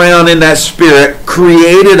 whirled it around in that spirit,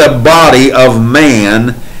 created a body of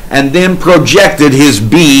man, and then projected his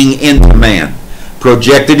being into man,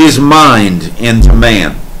 projected his mind into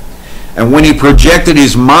man. And when he projected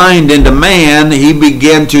his mind into man, he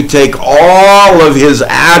began to take all of his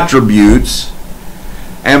attributes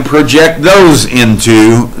and project those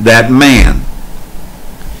into that man.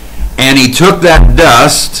 And he took that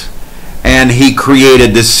dust and he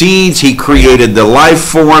created the seeds, he created the life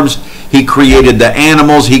forms, he created the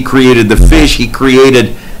animals, he created the fish, he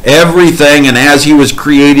created everything. And as he was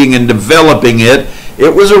creating and developing it,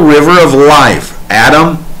 it was a river of life.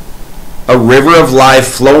 Adam, a river of life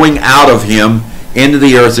flowing out of him into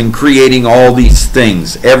the earth and creating all these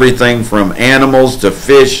things. Everything from animals to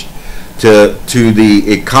fish to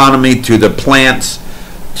the economy, to the plants,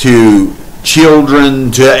 to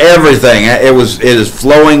children, to everything. It is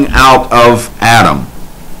flowing out of Adam.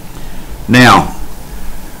 Now,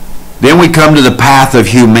 then we come to the path of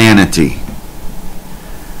humanity.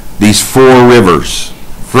 These 4 rivers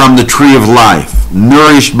from the tree of life,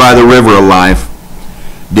 nourished by the river of life,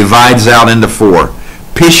 divides out into 4.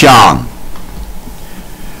 Pishon.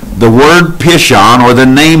 The word Pishon, or the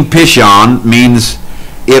name Pishon, means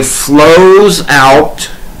it flows out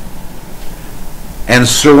and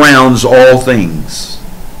surrounds all things.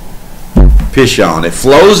 Pishon. It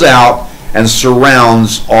flows out and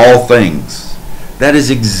surrounds all things. That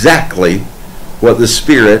is exactly what the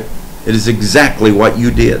Spirit, it is exactly what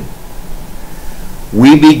you did.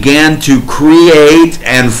 We began to create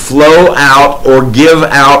and flow out or give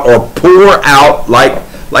out or pour out,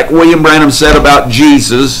 like William Branham said about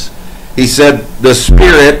Jesus. He said the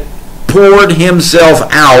Spirit poured himself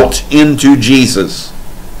out into Jesus.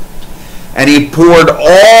 And he poured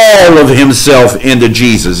all of himself into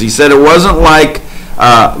Jesus. He said it wasn't like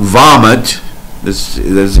vomit. This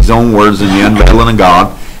is his own words in the Unveiling of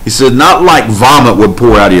God. He said not like vomit would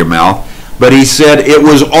pour out of your mouth, but he said it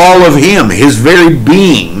was all of him, his very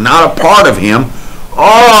being, not a part of him.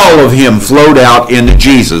 All of him flowed out into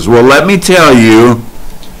Jesus. Well, let me tell you,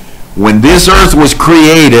 when this earth was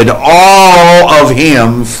created, all of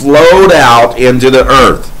him flowed out into the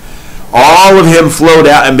earth. All of him flowed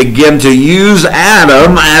out and began to use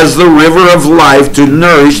Adam as the river of life to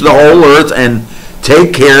nourish the whole earth and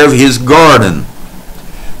take care of his garden.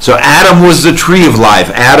 So Adam was the tree of life.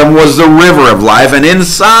 Adam was the river of life. And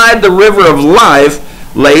inside the river of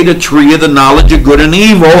life lay the tree of the knowledge of good and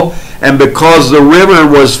evil. And because the river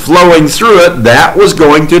was flowing through it, that was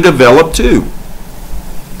going to develop too.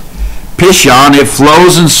 Pishon, it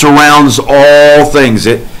flows and surrounds all things.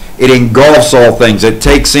 It engulfs all things. It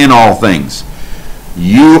takes in all things.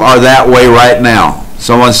 You are that way right now.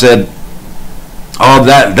 Someone said, Oh,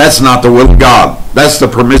 that's not the will of God. That's the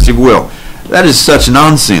permissive will. That is such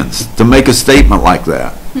nonsense to make a statement like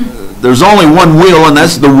that. There's only one will, and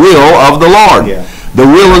that's the will of the Lord. Yeah. The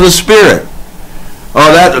will of the Spirit.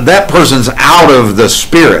 Oh, that person's out of the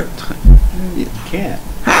Spirit. Can't.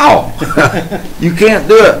 How? You can't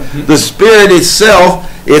do it. The Spirit itself,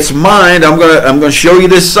 its mind, I'm gonna show you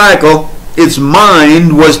this cycle. Its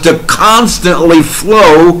mind was to constantly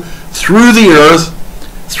flow through the earth,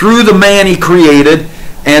 through the man he created,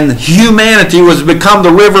 and humanity was to become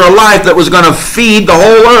the river of life that was going to feed the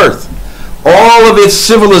whole earth. All of its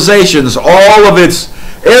civilizations, all of its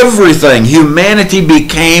everything, humanity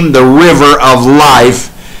became the river of life,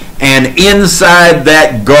 and inside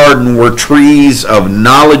that garden were trees of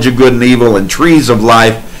knowledge of good and evil and trees of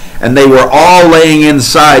life, and they were all laying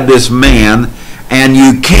inside this man, and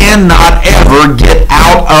you cannot ever get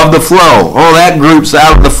out of the flow. Oh, that group's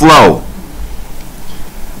out of the flow.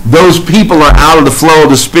 Those people are out of the flow of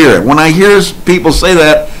the Spirit. When I hear people say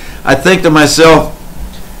that, I think to myself,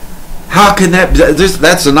 how can that be?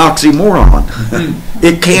 That's an oxymoron.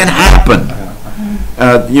 It can't happen.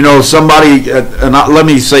 Somebody, let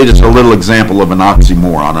me say just a little example of an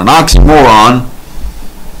oxymoron. An oxymoron,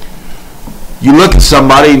 you look at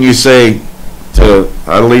somebody and you say,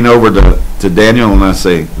 I lean over to Daniel and I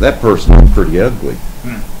say, that person is pretty ugly.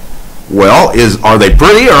 Well, are they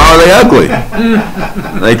pretty or are they ugly?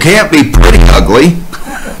 They can't be pretty ugly.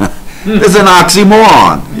 It's an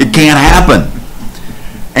oxymoron. It can't happen.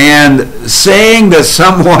 And saying that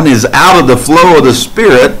someone is out of the flow of the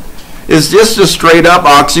Spirit is just a straight up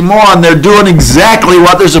oxymoron. They're doing exactly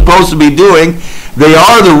what they're supposed to be doing. They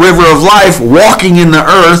are the river of life walking in the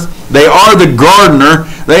earth. They are the gardener.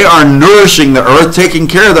 They are nourishing the earth, taking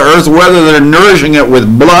care of the earth, whether they're nourishing it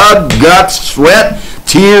with blood, guts, sweat,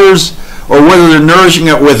 tears, or whether they're nourishing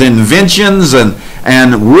it with inventions and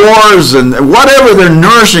wars and whatever they're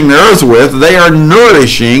nourishing the earth with, they are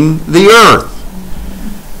nourishing the earth.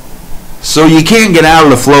 So you can't get out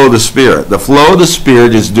of the flow of the Spirit. The flow of the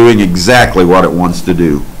Spirit is doing exactly what it wants to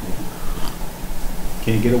do.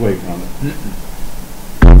 Can't get away from it.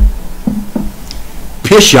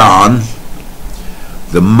 Pishon,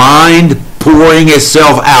 the mind pouring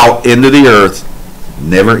itself out into the earth,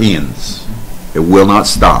 never ends. It will not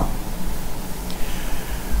stop.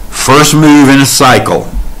 First move in a cycle.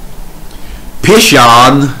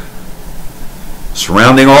 Pishon,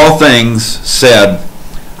 surrounding all things, said,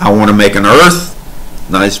 I want to make an earth,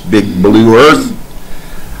 nice big blue earth.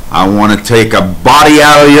 I want to take a body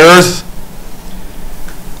out of the earth.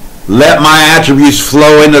 Let my attributes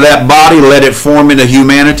flow into that body. Let it form into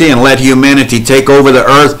humanity, and let humanity take over the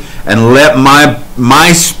earth, and let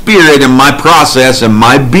my spirit and my process and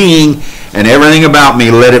my being and everything about me,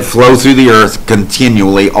 let it flow through the earth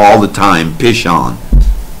continually all the time. Pishon.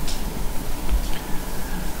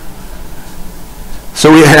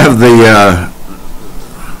 So we have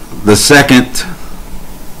the second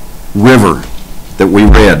river that we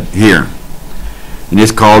read here, and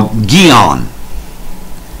it's called Gihon.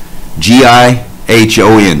 Gihon.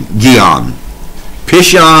 Gihon.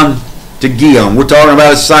 Pishon to Gihon. We're talking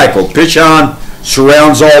about a cycle. Pishon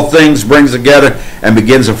surrounds all things, brings together, and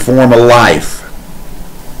begins to form a life.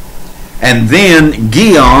 And then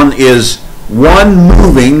Gihon is one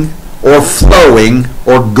moving or flowing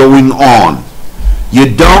or going on.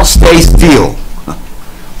 You don't stay still.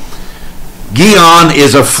 Gihon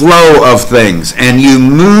is a flow of things, and you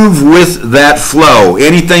move with that flow.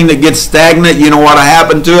 Anything that gets stagnant, you know what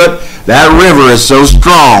happened to it? That river is so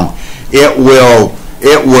strong, it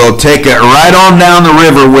will take it right on down the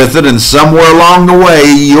river with it, and somewhere along the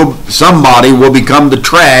way, somebody will become the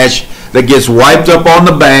trash that gets wiped up on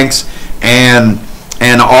the banks, and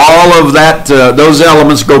all of that, those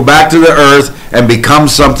elements go back to the earth and become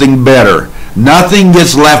something better. Nothing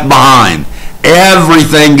gets left behind.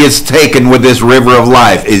 Everything gets taken with this river of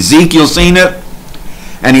life. Ezekiel seen it,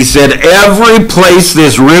 and he said every place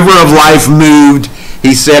this river of life moved,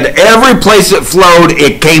 he said every place it flowed,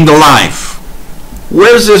 it came to life.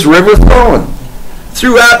 Where's this river flowing?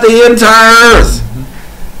 Throughout the entire earth.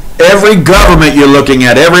 Every government you're looking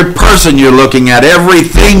at, every person you're looking at,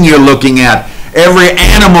 everything you're looking at, every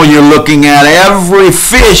animal you're looking at, every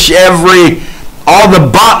fish, all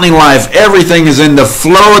the botany life, everything is in the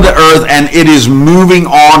flow of the earth, and it is moving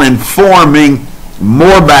on and forming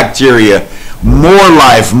more bacteria, more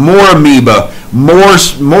life, more amoeba, more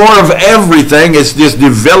of everything. It's just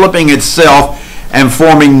developing itself and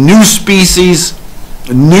forming new species,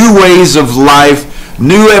 new ways of life,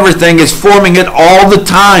 new everything. Is forming it all the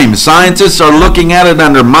time. Scientists are looking at it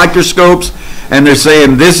under microscopes, and they're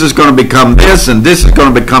saying this is going to become this, and this is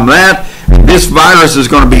going to become that, and this virus is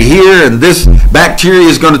going to be here, and this bacteria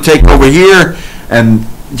is going to take over here, and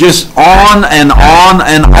just on and on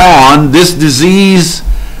and on, this disease.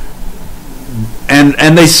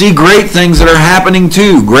 And they see great things that are happening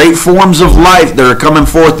too, great forms of life that are coming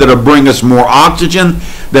forth that will bring us more oxygen,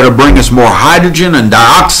 that will bring us more hydrogen and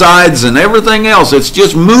dioxides and everything else. It's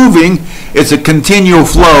just moving. It's a continual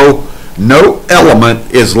flow. No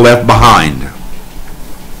element is left behind.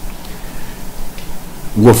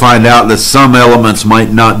 We'll find out that some elements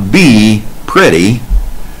might not be pretty.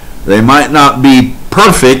 They might not be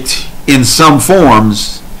perfect in some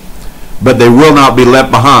forms, but they will not be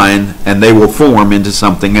left behind, and they will form into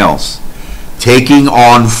something else. Taking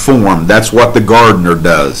on form. That's what the gardener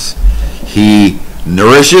does. He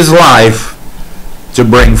nourishes life to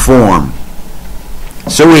bring form.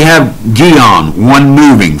 So we have Gion, one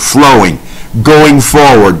moving, flowing, going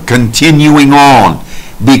forward, continuing on,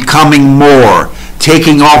 becoming more,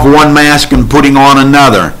 taking off one mask and putting on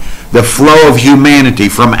another. The flow of humanity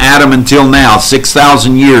from Adam until now,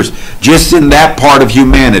 6,000 years, just in that part of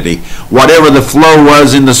humanity. Whatever the flow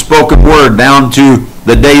was in the spoken word down to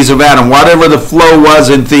the days of Adam, whatever the flow was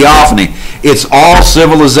in theophany, it's all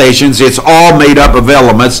civilizations, it's all made up of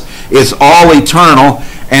elements, it's all eternal,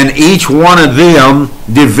 and each one of them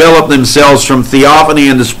developed themselves from theophany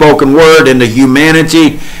and the spoken word into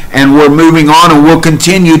humanity, and we're moving on, and we'll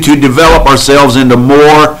continue to develop ourselves into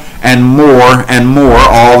more and more and more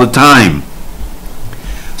all the time.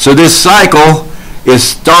 So this cycle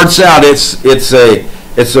starts out, it's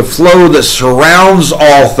a flow that surrounds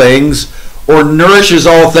all things or nourishes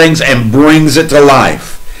all things and brings it to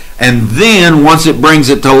life. And then once it brings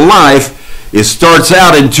it to life, it starts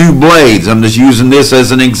out in two blades. I'm just using this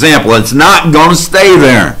as an example. It's not going to stay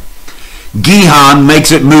there. Gihon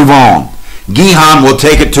makes it move on. Gihon will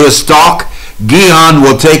take it to a stalk. Gihon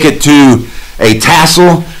will take it to a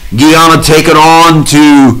tassel. Gihon will take it on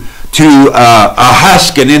to a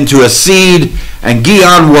husk and into a seed. And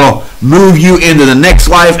Gihon will move you into the next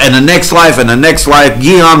life and the next life and the next life.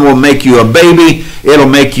 Gihon will make you a baby. It'll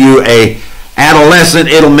make you a adolescent.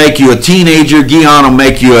 It'll make you a teenager. Gihon will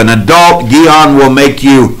make you an adult. Gihon will make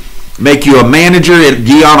you a manager.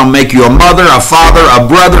 Gihon will make you a mother, a father, a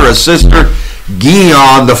brother, a sister.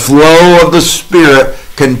 Gihon, the flow of the Spirit,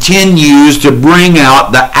 continues to bring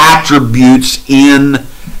out the attributes in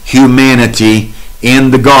humanity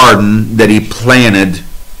in the garden that he planted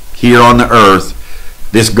here on the earth,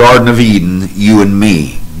 this Garden of Eden, you and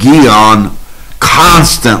me. Gihon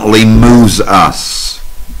constantly moves us.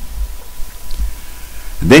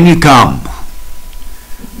 Then you come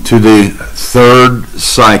to the third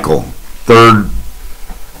cycle, third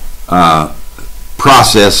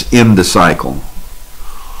process in the cycle.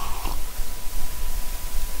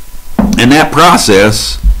 And that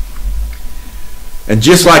process, and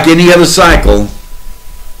just like any other cycle,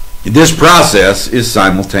 this process is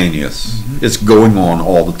simultaneous. It's going on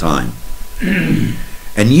all the time.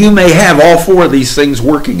 And you may have all four of these things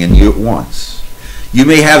working in you at once. You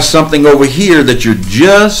may have something over here that you're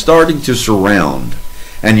just starting to surround,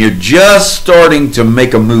 and you're just starting to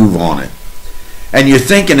make a move on it. And you're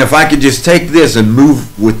thinking, if I could just take this and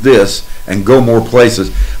move with this and go more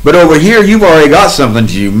places. But over here, you've already got something.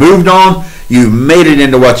 You moved on, you've made it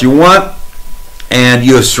into what you want, and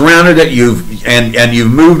you've surrounded it, and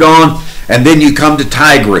you've moved on, and then you come to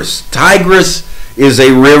Tigris. Tigris is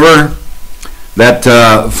a river that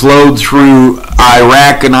flowed through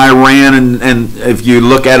Iraq and Iran, and if you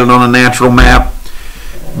look at it on a natural map.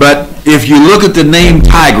 But if you look at the name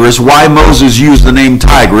Tigris, why Moses used the name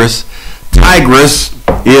Tigris, Tigris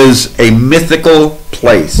is a mythical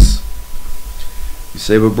place. You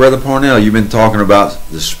say, but Brother Parnell, you've been talking about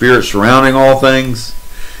the Spirit surrounding all things.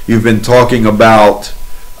 You've been talking about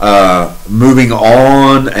moving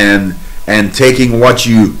on and taking what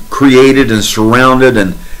you created and surrounded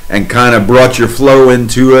and kind of brought your flow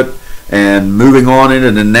into it and moving on in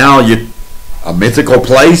it, and now you're a mythical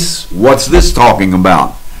place. What's this talking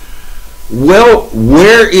about? Well,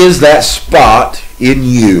 where is that spot in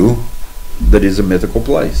you that is a mythical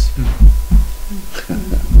place?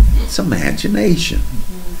 It's imagination.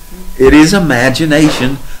 It is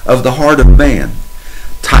imagination of the heart of man.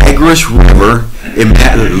 Tigris River,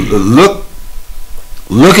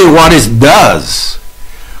 look at what it does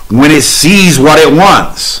when it sees what it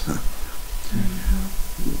wants.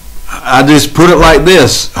 I just put it like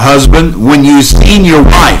this, husband, when you've seen your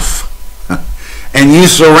wife and you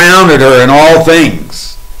surrounded her in all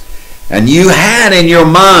things, and you had in your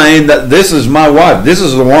mind that this is my wife, this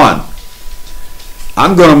is the one,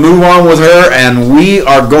 I'm going to move on with her, and we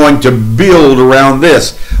are going to build around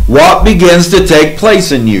this. What begins to take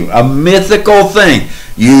place in you? A mythical thing.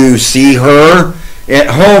 You see her, at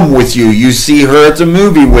home with you. You see her at the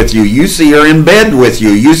movie with you. You see her in bed with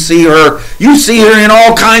you. You see her in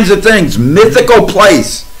all kinds of things. Mythical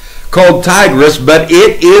place called Tigris, but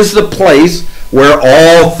it is the place where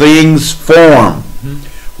all things form.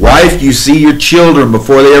 Wife, you see your children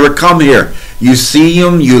before they ever come here. You see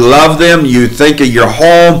them, you love them, you think of your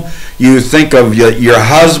home, you think of your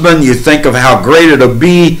husband, you think of how great it'll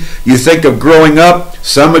be, you think of growing up.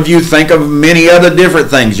 Some of you think of many other different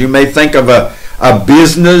things. You may think of a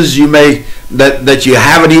business that you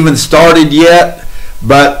haven't even started yet,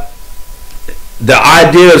 but the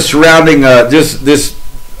idea surrounding this,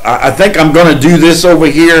 I think I'm going to do this over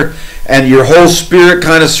here, and your whole spirit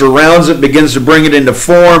kind of surrounds it, begins to bring it into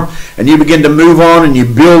form, and you begin to move on, and you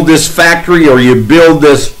build this factory, or you build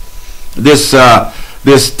this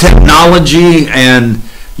technology, and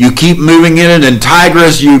you keep moving in it. And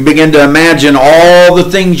Tigris, you begin to imagine all the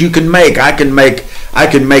things you can make. I can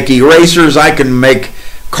make erasers, I can make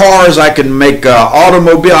cars, I can make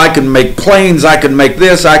automobile, I can make planes, I can make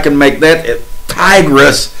this, I can make that.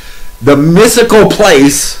 Tigris, the mythical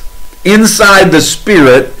place inside the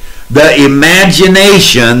spirit, the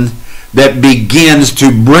imagination that begins to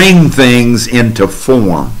bring things into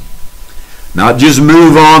form. Not just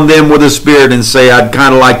move on them with the spirit and say, I'd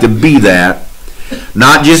kind of like to be that.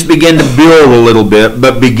 Not just begin to build a little bit,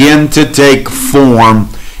 but begin to take form.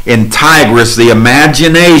 In Tigris, the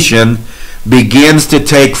imagination begins to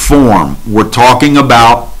take form. We're talking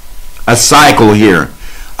about a cycle here.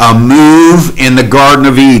 A move in the Garden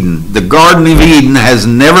of Eden. The Garden of Eden has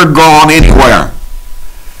never gone anywhere.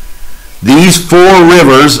 These four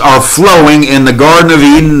rivers are flowing in the Garden of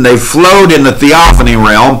Eden. They flowed in the theophany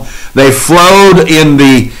realm. They flowed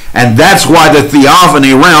and that's why the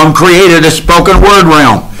theophany realm created a spoken word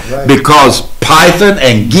realm. Right. Because Python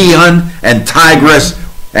and Gihon and Tigris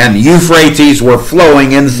and Euphrates were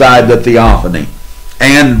flowing inside the theophany.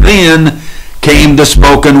 And then came the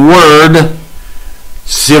spoken word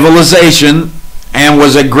civilization, and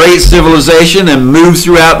was a great civilization and moved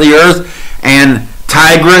throughout the earth. And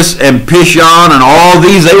Tigris and Pishon and all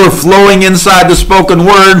these, they were flowing inside the spoken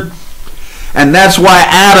word. And that's why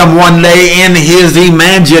Adam one day in his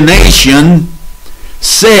imagination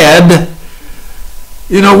said,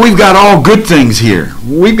 you know, we've got all good things here.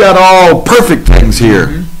 We've got all perfect things here.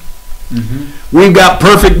 Mm-hmm. Mm-hmm. We've got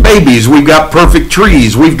perfect babies. We've got perfect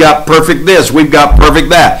trees. We've got perfect this. We've got perfect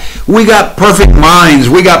that. We got perfect minds.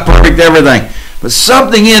 We got perfect everything. But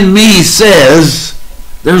something in me says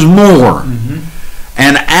there's more. Mm-hmm.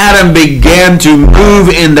 And Adam began to move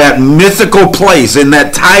in that mythical place, in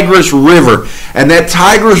that Tigris River. And that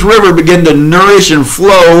Tigris River began to nourish and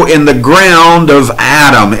flow in the ground of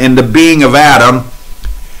Adam, in the being of Adam.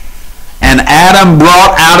 And Adam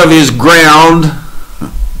brought out of his ground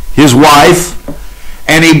his wife,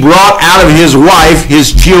 and he brought out of his wife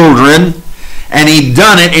his children, and he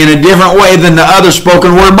done it in a different way than the other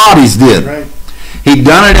spoken word bodies did. Right. He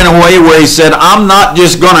done it in a way where he said, I'm not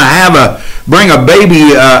just going to bring a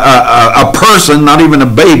baby, a person, not even a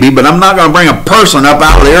baby, but I'm not going to bring a person up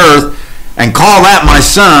out of the earth and call that my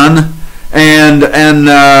son, and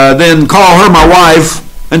then call her my wife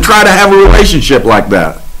and try to have a relationship like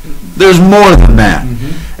that. There's more than that.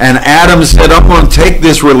 Mm-hmm. And Adam said, I'm going to take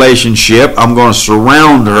this relationship, I'm going to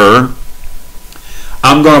surround her,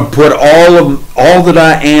 I'm going to put all that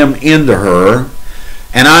I am into her,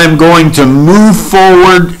 and I'm going to move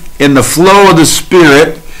forward in the flow of the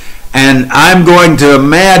Spirit, and I'm going to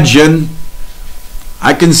imagine,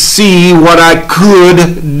 I can see what I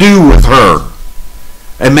could do with her.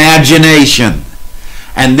 Imagination.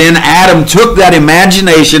 And then Adam took that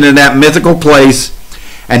imagination in that mythical place,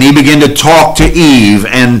 and he began to talk to Eve,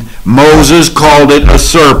 and Moses called it a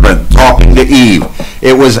serpent, talking to Eve.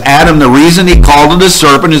 It was Adam. The reason he called it a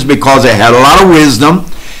serpent is because it had a lot of wisdom.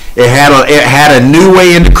 It had a new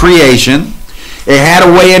way into creation. It had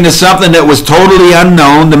a way into something that was totally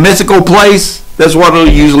unknown. The mythical place, that's what it'll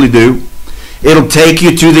usually do. It'll take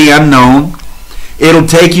you to the unknown. It'll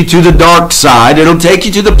take you to the dark side. It'll take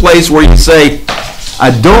you to the place where you say,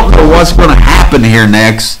 I don't know what's going to happen here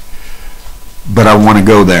next, but I want to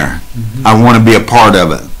go there. Mm-hmm. I want to be a part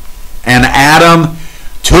of it. And Adam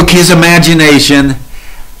took his imagination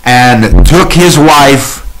and took his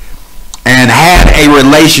wife and had a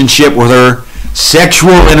relationship with her,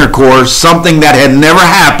 sexual intercourse, something that had never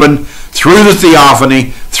happened through the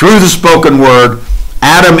theophany, through the spoken word.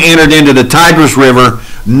 Adam entered into the Tigris River,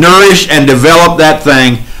 nourished and developed that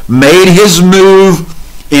thing, made his move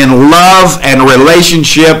in love and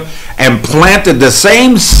relationship, and planted the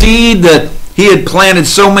same seed that he had planted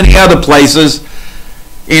so many other places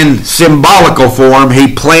in symbolical form.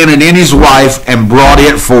 He planted in his wife and brought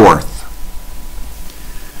it forth.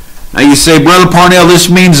 Now you say, Brother Parnell, this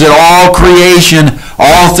means that all creation,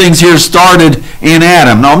 all things here started in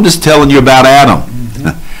Adam. No, I'm just telling you about Adam.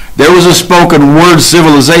 There was a spoken word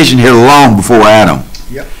civilization here long before Adam.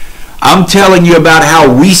 Yep. I'm telling you about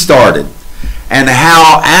how we started, and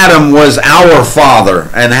how Adam was our father,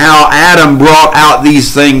 and how Adam brought out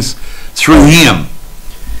these things through him.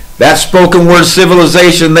 That spoken word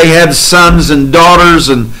civilization, they had sons and daughters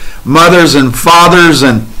and mothers and fathers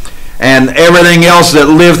and everything else that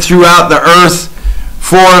lived throughout the earth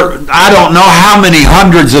for I don't know how many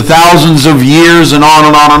hundreds of thousands of years, and on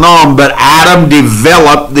and on and on. But Adam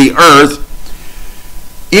developed the earth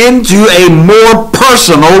into a more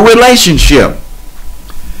personal relationship.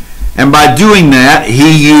 And by doing that,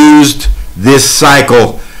 he used this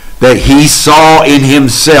cycle that he saw in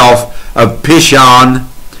himself of Pishon,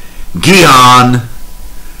 Gihon,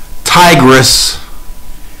 Tigris.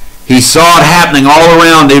 He saw it happening all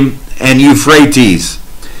around him, and Euphrates.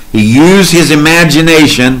 He used his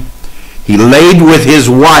imagination. He laid with his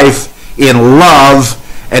wife in love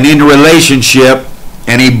and in relationship,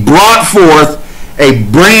 and he brought forth a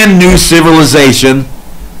brand new civilization,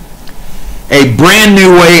 a brand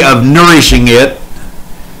new way of nourishing it,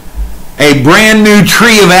 a brand new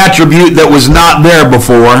tree of attribute that was not there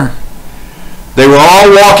before. They were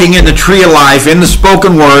all walking in the tree of life, in the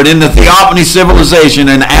spoken word, in the theophany civilization,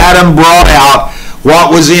 and Adam brought out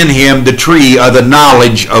what was in him, the tree of the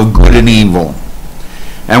knowledge of good and evil.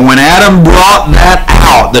 And when Adam brought that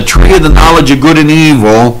out, the tree of the knowledge of good and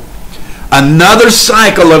evil, another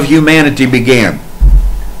cycle of humanity began.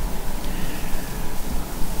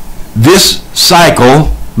 This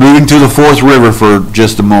cycle, moving to the fourth river for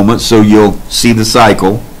just a moment so you'll see the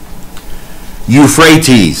cycle.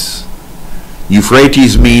 Euphrates.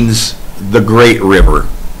 Euphrates means the great river.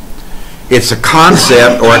 It's a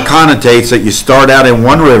concept, or it connotates that you start out in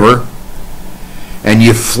one river and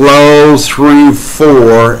you flow through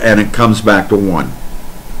four and it comes back to one.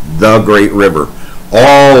 The great river.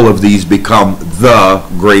 All of these become the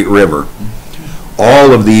great river.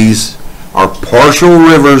 All of these are partial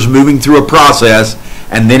rivers moving through a process,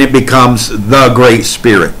 and then it becomes the Great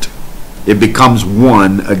Spirit. It becomes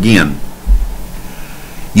one again.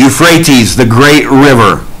 Euphrates, the great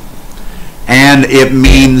river, and it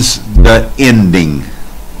means the ending.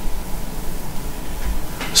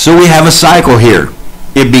 So we have a cycle here.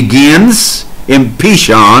 It begins in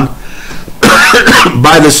Pishon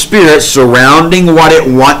by the Spirit surrounding what it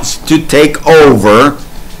wants to take over,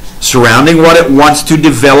 surrounding what it wants to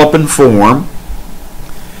develop and form.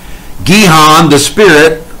 Gihon, the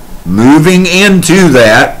Spirit, moving into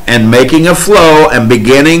that and making a flow and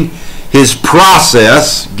beginning his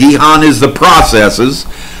process. Gihon is the processes.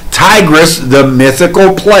 Tigris, the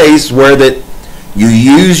mythical place where that you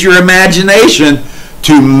use your imagination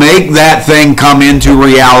to make that thing come into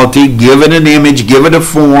reality, give it an image, give it a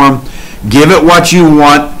form, give it what you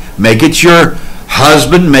want, make it your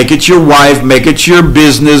husband, make it your wife, make it your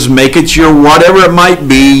business, make it your whatever it might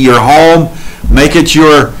be, your home, make it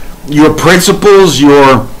your principles,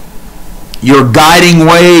 your guiding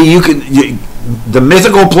way. The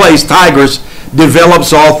mythical place, Tigris,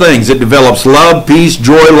 develops all things. It develops love, peace,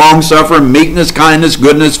 joy, long-suffering, meekness, kindness,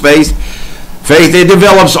 goodness, faith. It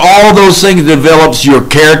develops all those things. It develops your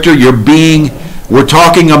character, your being. We're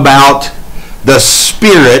talking about the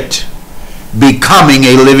Spirit becoming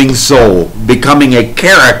a living soul, becoming a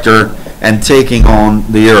character, and taking on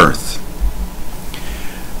the earth.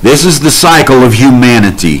 This is the cycle of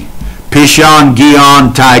humanity. Pishon,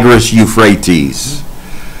 Gihon, Tigris, Euphrates.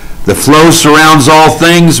 The flow surrounds all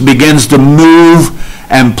things, begins to move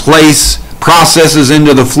and place processes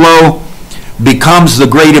into the flow, becomes the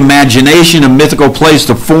great imagination, a mythical place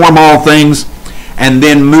to form all things, and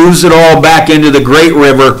then moves it all back into the great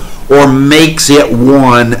river, or makes it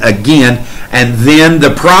one again, and then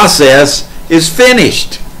the process is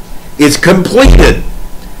finished. It's completed.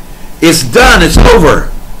 It's done. It's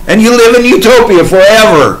over. And you live in utopia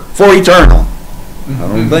forever, for eternal. I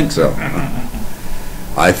don't think so.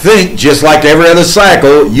 I think, just like every other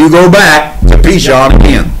cycle, you go back to Pishon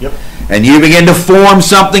again. Yep. And you begin to form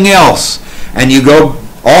something else. And you go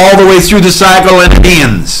all the way through the cycle and it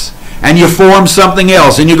ends. And you form something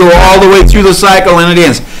else. And you go all the way through the cycle and it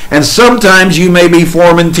ends. And sometimes you may be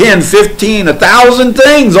forming 10, 15, 1,000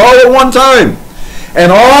 things all at one time.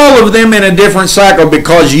 And all of them in a different cycle,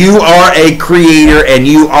 because you are a creator and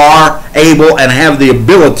you are able and have the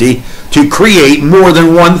ability to create more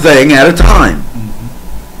than one thing at a time.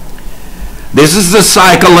 This is the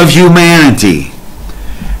cycle of humanity.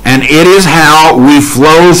 And it is how we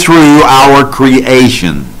flow through our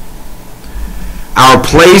creation. Our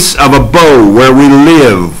place of abode, where we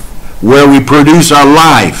live, where we produce our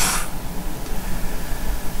life.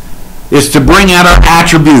 is to bring out our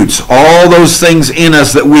attributes, all those things in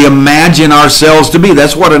us that we imagine ourselves to be.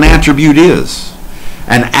 That's what an attribute is.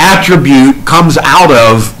 An attribute comes out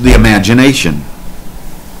of the imagination.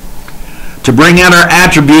 To bring out our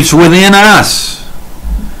attributes within us.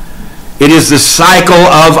 It is the cycle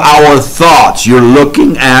of our thoughts. You're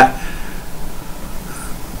looking at,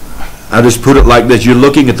 I'll just put it like this, you're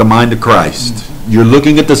looking at the mind of Christ. You're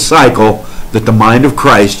looking at the cycle that the mind of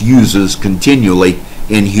Christ uses continually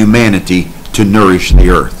in humanity to nourish the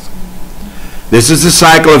earth. This is the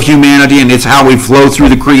cycle of humanity, and it's how we flow through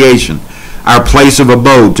the creation, our place of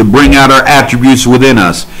abode, to bring out our attributes within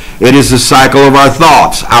us. It is the cycle of our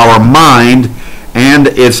thoughts, our mind, and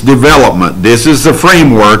its development. This is the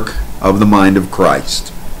framework of the mind of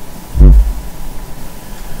Christ.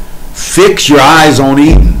 Fix your eyes on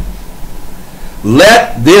Eden.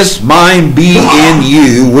 Let this mind be in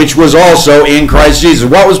you, which was also in Christ Jesus.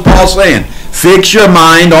 What was Paul saying? Fix your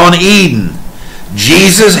mind on Eden.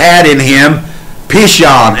 Jesus had in him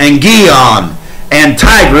Pishon and Gihon and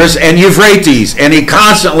Tigris and Euphrates, and he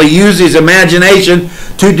constantly used his imagination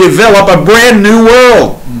to develop a brand new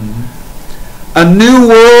world. A new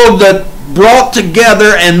world that brought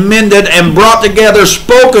together and mended and brought together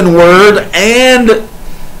spoken word and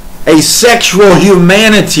a sexual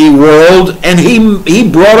humanity world, and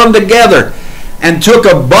he brought them together and took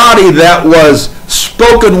a body that was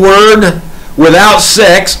spoken word without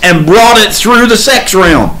sex and brought it through the sex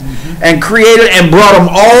realm and created and brought them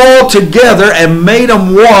all together and made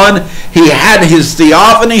them one. He had his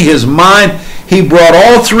theophany, his mind. He brought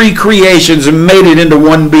all three creations and made it into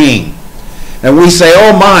one being. And we say,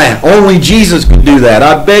 oh my, only Jesus can do that.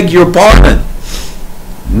 I beg your pardon.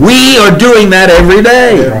 We are doing that every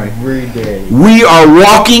day. Every day. We are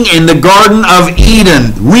walking in the Garden of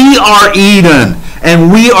Eden. We are Eden.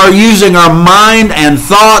 And we are using our mind and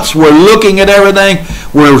thoughts. We're looking at everything.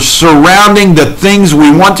 We're surrounding the things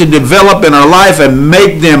we want to develop in our life and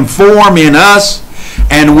make them form in us.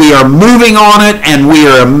 And we are moving on it, and we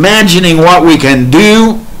are imagining what we can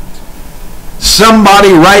do.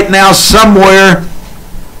 Somebody right now somewhere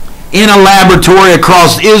in a laboratory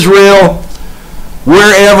across Israel,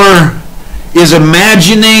 wherever, is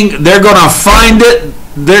imagining they're going to find it,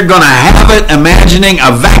 they're going to have it, imagining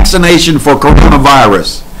a vaccination for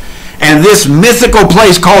coronavirus. And this mythical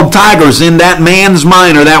place called Tigris in that man's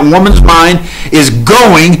mind or that woman's mind is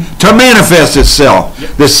going to manifest itself.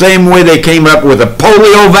 Yep. The same way they came up with a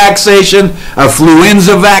polio vaccination, a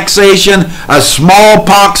influenza vaccination, a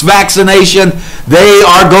smallpox vaccination. They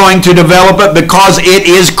are going to develop it because it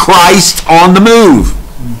is Christ on the move.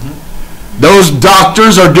 Those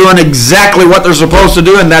doctors are doing exactly what they're supposed to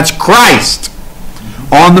do, and that's Christ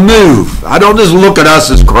on the move. I don't just look at us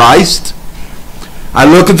as Christ. I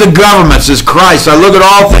look at the governments as Christ. I look at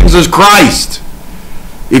all things as Christ.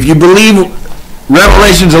 If you believe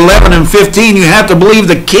Revelations 11 and 15, you have to believe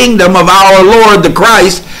the kingdom of our Lord, the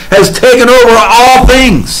Christ, has taken over all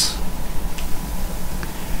things.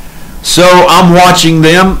 So I'm watching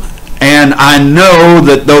them, and I know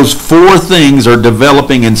that those four things are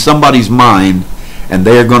developing in somebody's mind, and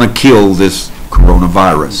they're going to kill this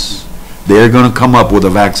coronavirus. They're going to come up with a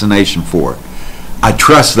vaccination for it. I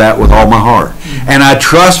trust that with all my heart. And I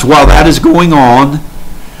trust while that is going on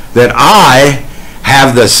that I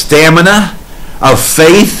have the stamina of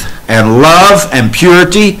faith and love and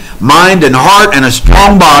purity, mind and heart, and a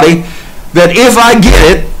strong body, that if I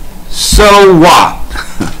get it, so what?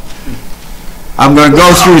 I'm going to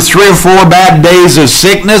go through 3 or 4 bad days of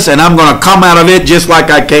sickness, and I'm going to come out of it just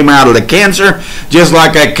like I came out of the cancer, just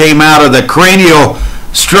like I came out of the cranial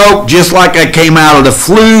stroke, just like I came out of the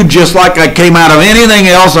flu, just like I came out of anything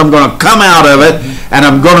else. I'm going to come out of it, and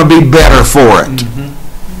I'm going to be better for it.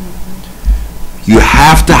 You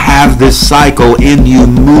have to have this cycle in you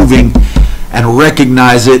moving and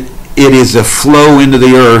recognize it. It is a flow into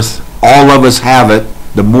the earth. All of us have it.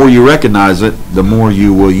 The more you recognize it, the more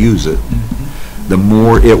you will use it. The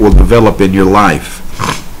more it will develop in your life.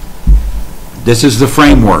 This is the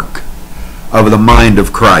framework of the mind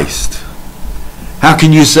of Christ. How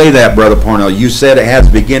can you say that, Brother Parnell? You said it has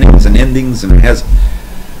beginnings and endings, and it has...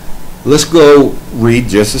 Let's go read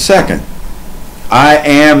just a second. I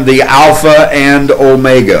am the Alpha and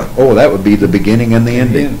Omega. Oh, that would be the beginning and the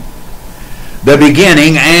ending. The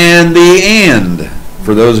beginning and the end.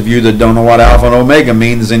 For those of you that don't know what Alpha and Omega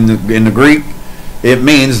means in the Greek, it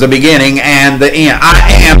means the beginning and the end.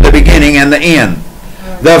 I am the beginning and the end.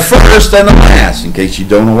 The first and the last, in case you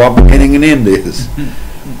don't know what beginning and end is.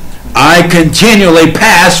 I continually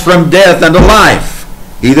pass from death unto life.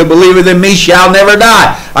 He that believeth in me shall never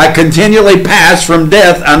die. I continually pass from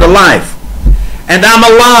death unto life. And I'm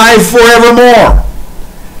alive forevermore.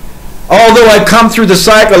 Although I come through the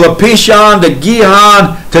cycle of Pishon to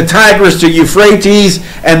Gihon to Tigris to Euphrates,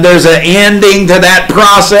 and there's an ending to that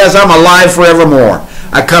process, I'm alive forevermore.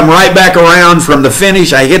 I come right back around from the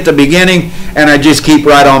finish, I hit the beginning, and I just keep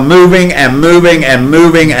right on moving and moving and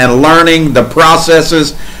moving and learning the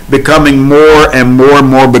processes, becoming more and more and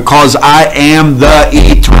more, because I am the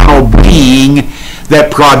eternal being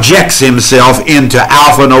that projects himself into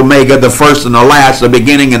Alpha and Omega, the first and the last, the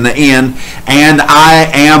beginning and the end, and I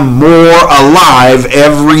am more alive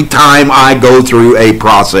every time I go through a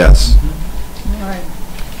process.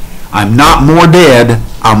 I'm not more dead,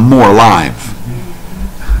 I'm more alive.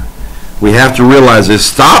 We have to realize this.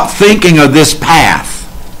 Stop thinking of this path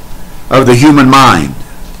of the human mind.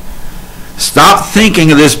 Stop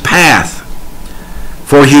thinking of this path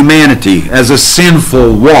for humanity as a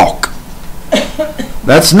sinful walk.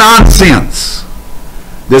 That's nonsense.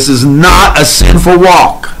 This is not a sinful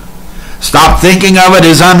walk. Stop thinking of it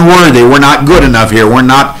as unworthy. We're not good enough here. We're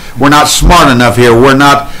not smart enough here.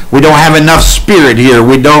 We don't have enough spirit here.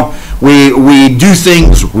 We do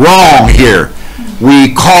things wrong here.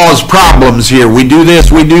 We cause problems here. We do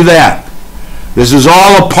this, we do that. This is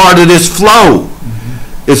all a part of this flow.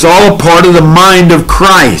 It's all a part of the mind of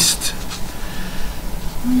Christ.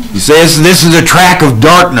 He says this is a track of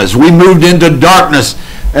darkness. We moved into darkness,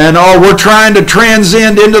 and we're trying to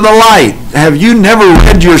transcend into the light. Have you never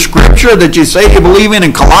read your scripture that you say you believe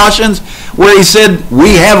in Colossians, where he said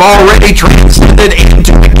we have already transcended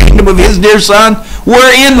into the kingdom of his dear Son?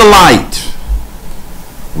 We're in the light.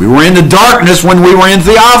 We were in the darkness when we were in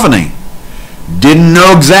theophany. Didn't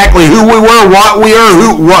know exactly who we were, what we are,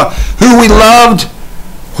 who we loved,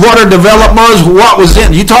 what our development was, what was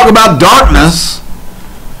in. You talk about darkness.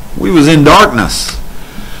 We was in darkness.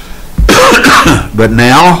 But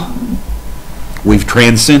now we've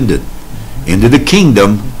transcended into the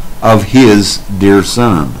kingdom of his dear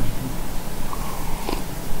Son.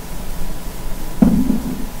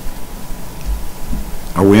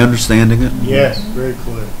 Are we understanding it? Yes, very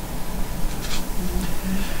clear.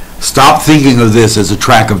 Stop thinking of this as a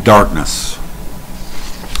track of darkness.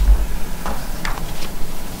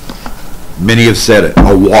 Many have said it,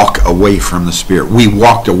 a walk away from the Spirit. We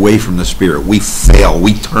walked away from the Spirit. We fell.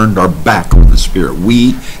 We turned our back on the Spirit.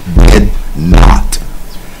 We did not.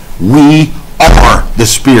 We are the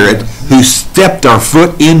Spirit who stepped our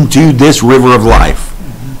foot into this river of life.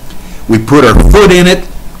 We put our foot in it.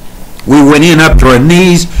 We went in up to our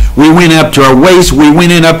knees. We went up to our waist. We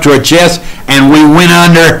went in up to our chest. And we went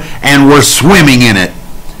under and we're swimming in it.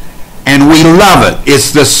 And we love it.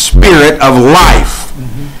 It's the Spirit of life.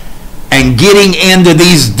 And getting into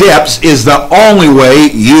these depths is the only way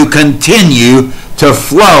you continue to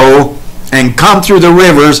flow and come through the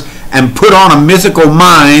rivers and put on a mythical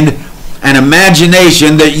mind, an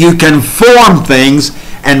imagination that you can form things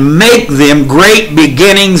and make them great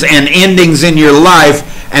beginnings and endings in your life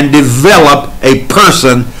and develop a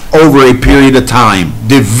person over a period of time.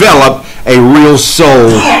 Develop a real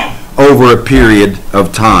soul over a period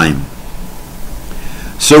of time.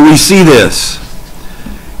 So we see this.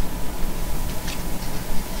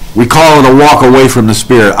 We call it a walk away from the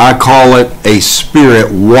Spirit. I call it a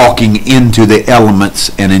spirit walking into the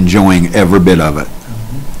elements and enjoying every bit of it.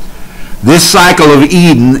 This cycle of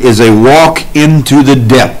Eden is a walk into the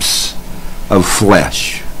depths of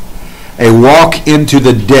flesh. A walk into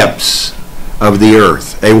the depths of the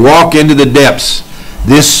earth. A walk into the depths.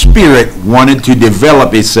 This spirit wanted to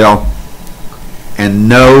develop itself and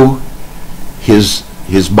know his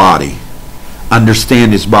body.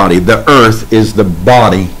 Understand his body. The earth is the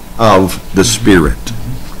body of the Spirit.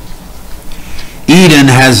 Eden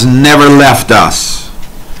has never left us,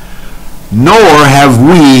 nor have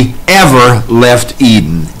we ever left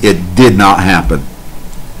Eden. It did not happen.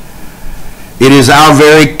 It is our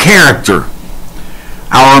very character,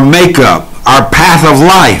 our makeup, our path of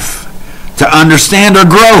life to understand our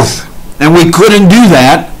growth. And we couldn't do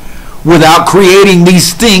that without creating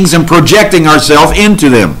these things and projecting ourselves into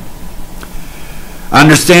them.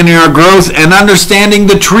 Understanding our growth and understanding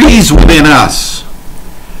the trees within us.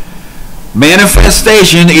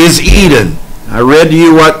 Manifestation is Eden. I read to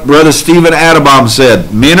you what Brother Stephen Adabam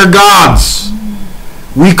said. Men are gods.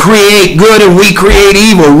 We create good and we create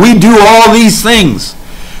evil. We do all these things.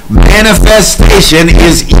 Manifestation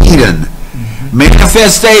is Eden.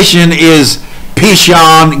 Manifestation is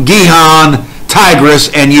Pishon, Gihon, Tigris,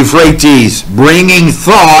 and Euphrates. Bringing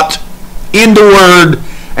thought into word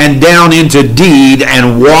and down into deed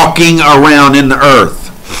and walking around in the earth.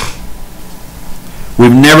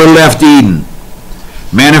 We've never left Eden.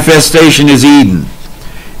 Manifestation is Eden.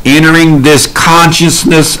 Entering this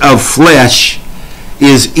consciousness of flesh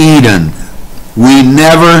is Eden. We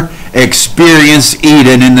never experience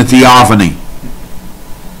Eden in the theophany.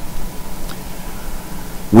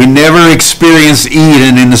 We never experience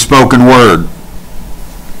Eden in the spoken word.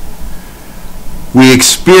 We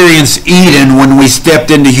experience Eden when we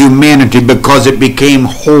stepped into humanity because it became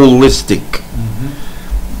holistic.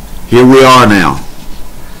 Here we are now.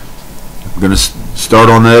 I'm going to start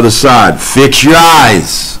on the other side. Fix your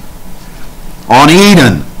eyes on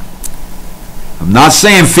Eden. I'm not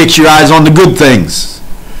saying fix your eyes on the good things.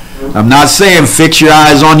 I'm not saying fix your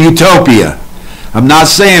eyes on utopia. I'm not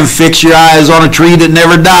saying fix your eyes on a tree that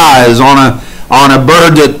never dies, on a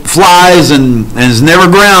bird that flies and is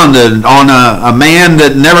never grounded, on a man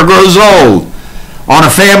that never grows old, on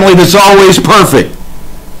a family that's always perfect.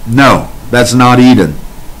 No, that's not Eden.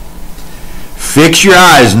 Fix your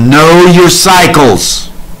eyes. Know your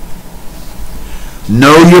cycles.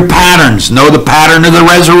 Know your patterns. Know the pattern of the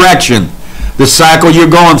resurrection, the cycle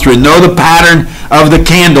you're going through. Know the pattern of the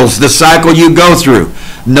candles, the cycle you go through.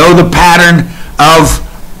 Know the pattern of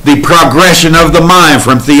the progression of the mind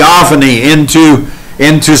from theophany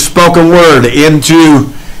into spoken word, into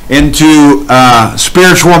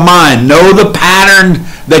spiritual mind. Know the pattern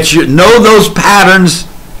that you know, those patterns,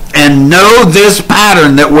 and know this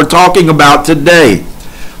pattern that we're talking about today.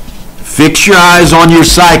 Fix your eyes on your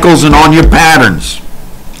cycles and on your patterns,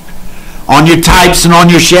 on your types and on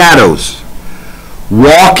your shadows.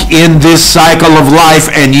 Walk in this cycle of life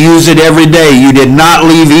and use it every day. You did not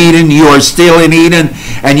leave Eden. You are still in Eden,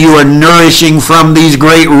 and you are nourishing from these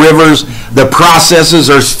great rivers. The processes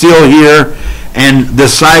are still here, and the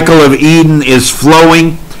cycle of Eden is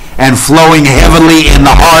flowing and flowing heavily in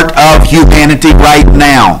the heart of humanity right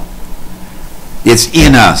now. It's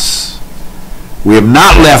in us. We have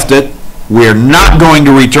not left it. We are not going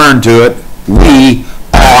to return to it. We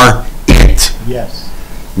are it. Yes.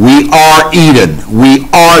 We are Eden. We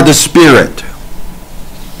are the Spirit.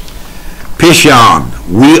 Pishon.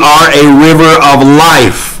 We are a river of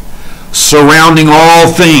life surrounding all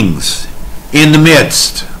things in the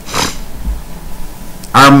midst.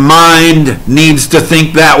 Our mind needs to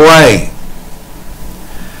think that way.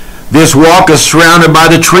 This walk is surrounded by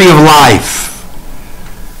the tree of life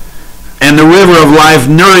and the river of life,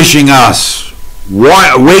 nourishing us,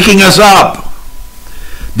 waking us up,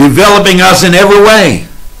 developing us in every way.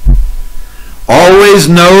 Always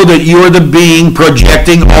know that you are the being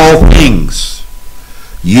projecting all things.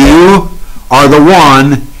 You are the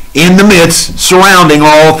one in the midst surrounding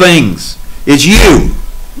all things. It's you.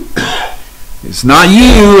 It's not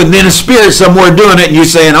you and then a spirit somewhere doing it and you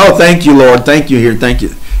saying, oh, thank you, Lord. Thank you here. Thank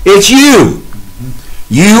you. It's you.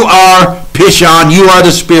 You are Pishon. You are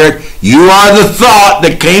the Spirit. You are the thought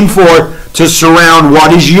that came forth to surround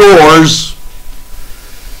what is yours.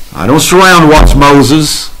 I don't surround what's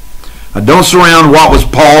Moses. I don't surround what was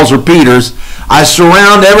Paul's or Peter's. I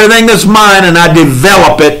surround everything that's mine, and I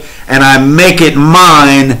develop it, and I make it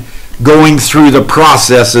mine, going through the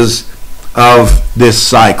processes of this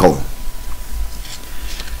cycle.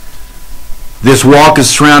 This walk is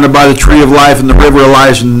surrounded by the tree of life and the river of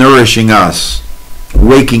life, nourishing us,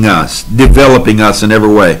 waking us, developing us in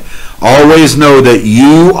every way. Always know that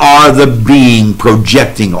you are the being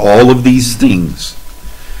projecting all of these things.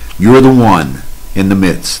 You're the one in the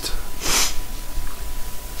midst.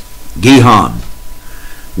 Gihon.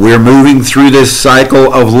 We're moving through this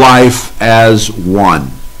cycle of life as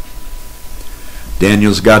one.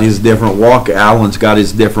 Daniel's got his different walk. Alan's got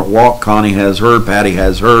his different walk. Connie has her. Patty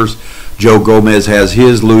has hers. Joe Gomez has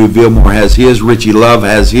his. Louis Vilmore has his. Richie Love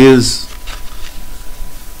has his.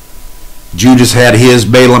 Judas had his.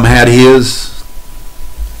 Balaam had his.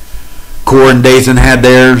 Cor and Dathan had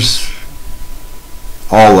theirs.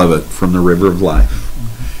 All of it from the river of life.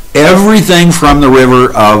 Everything from the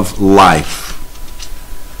river of life.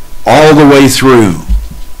 All the way through.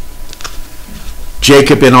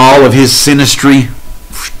 Jacob in all of his sinistry,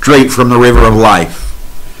 straight from the river of life.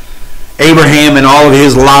 Abraham in all of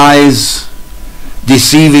his lies,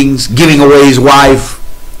 deceivings, giving away his wife,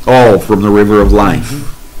 all from the river of life.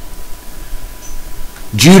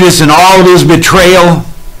 Judas in all of his betrayal,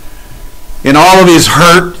 in all of his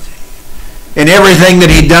hurt, and everything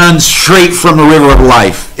that he done, straight from the river of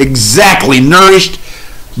life. Exactly nourished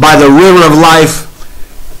by the river of life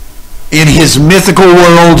in his mythical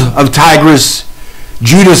world of Tigris.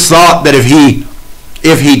 Judas thought that if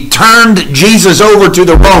he turned Jesus over to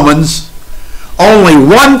the Romans, only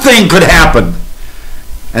one thing could happen.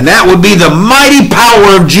 And that would be the mighty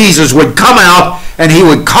power of Jesus would come out and he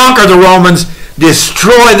would conquer the Romans,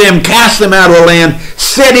 destroy them, cast them out of the land,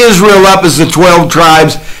 set Israel up as the 12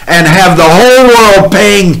 tribes, and have the whole world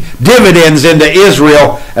paying dividends into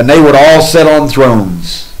Israel, and they would all sit on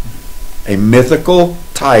thrones. A mythical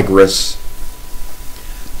Tigris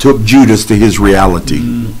took Judas to his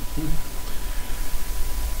reality.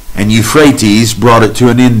 And Euphrates brought it to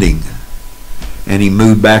an ending. And he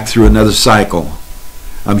moved back through another cycle.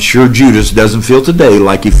 I'm sure Judas doesn't feel today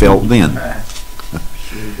like he felt then.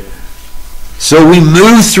 So we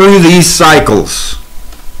move through these cycles.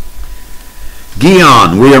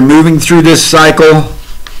 Gihon, we are moving through this cycle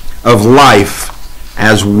of life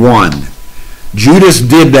as one. Judas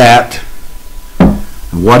did that,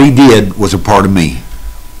 and what he did was a part of me.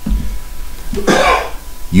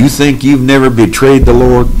 You think you've never betrayed the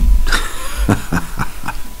Lord?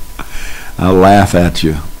 I'll laugh at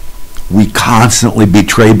you. We constantly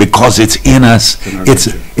betray because it's in us.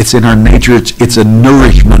 It's in our nature. It's a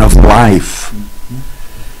nourishment of life.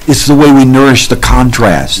 It's the way we nourish the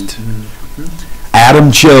contrast.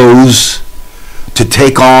 Adam chose to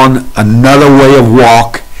take on another way of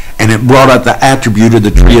walk, and it brought out the attribute of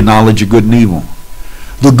the tree of knowledge of good and evil.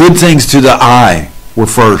 The good things to the eye were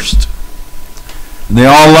first. And they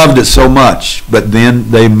all loved it so much, but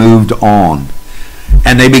then they moved on.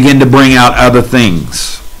 And they began to bring out other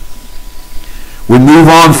things. We move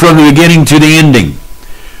on from the beginning to the ending.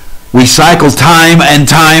 We cycle time and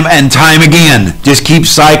time and time again. Just keep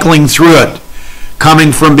cycling through it.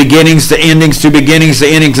 Coming from beginnings to endings to beginnings to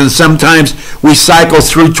endings. And sometimes we cycle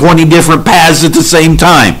through 20 different paths at the same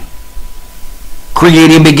time.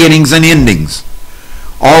 Creating beginnings and endings.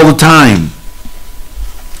 All the time.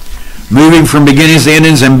 Moving from beginnings to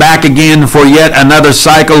endings and back again for yet another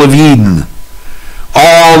cycle of Eden.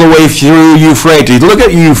 All the way through Euphrates. Look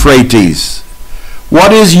at Euphrates.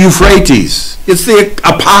 What is Euphrates? It's the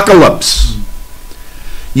apocalypse.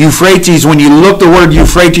 Euphrates, when you look the word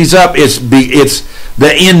Euphrates up, it's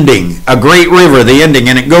the ending, a great river, the ending,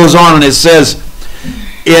 and it goes on and it says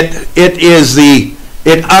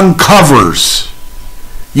it uncovers.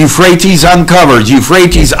 Euphrates uncovers.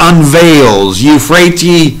 Euphrates unveils.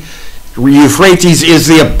 Euphrates is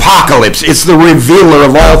the apocalypse. It's the revealer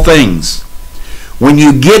of all things. When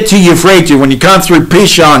you get to Euphrates, when you come through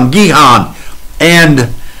Pishon, Gihon, and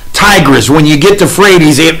Tigris, when you get to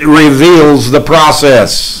Euphrates, it reveals the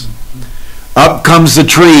process. Up comes the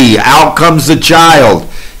tree, out comes the child,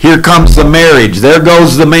 here comes the marriage, there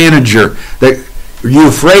goes the manager. The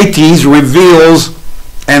Euphrates reveals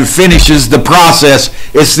and finishes the process.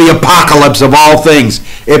 It's the apocalypse of all things.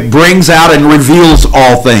 It brings out and reveals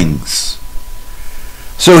all things.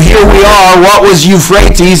 So here we are. What was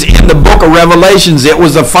Euphrates in the book of Revelations? It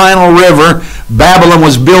was the final river Babylon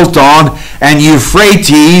was built on, and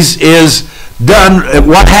Euphrates is done.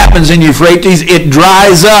 What happens in Euphrates? It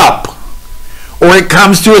dries up, or it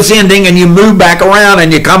comes to its ending, and you move back around,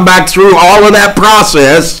 and you come back through all of that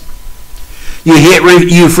process. You hit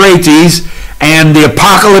Euphrates, and the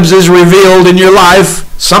apocalypse is revealed in your life.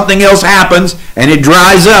 Something else happens, and it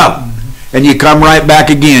dries up, and you come right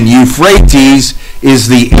back again. Euphrates is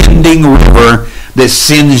the ending river that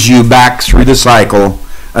sends you back through the cycle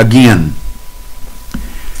again.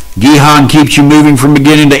 Gihon keeps you moving from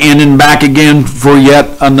beginning to end and back again for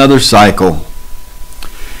yet another cycle.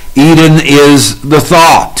 Eden is the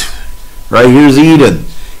thought. Right here's Eden.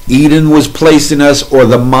 Eden was placed in us, or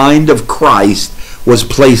the mind of Christ was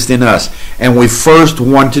placed in us. And we first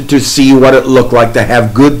wanted to see what it looked like to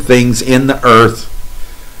have good things in the earth.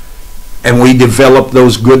 And we developed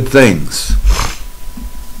those good things.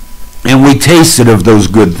 And we tasted of those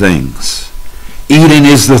good things. Eden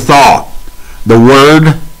is the thought. The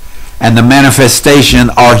word and the manifestation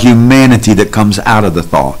are humanity that comes out of the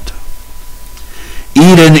thought.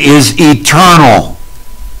 Eden is eternal.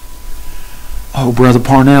 Oh, Brother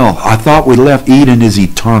Parnell, I thought we left. Eden is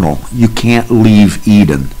eternal. You can't leave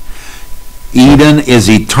Eden. Eden is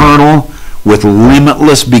eternal with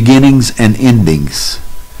limitless beginnings and endings.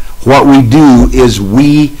 What we do is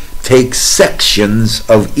we take sections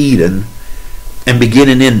of Eden and begin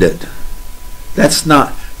and end it.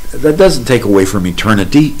 That doesn't take away from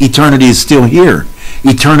eternity. Eternity is still here.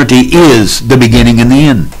 Eternity is the beginning and the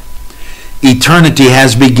end. Eternity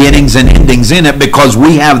has beginnings and endings in it because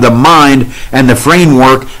we have the mind and the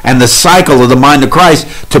framework and the cycle of the mind of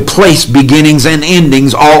Christ to place beginnings and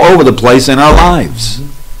endings all over the place in our lives.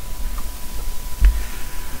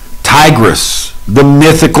 Tigris, the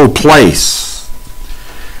mythical place.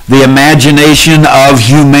 The imagination of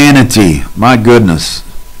humanity. My goodness.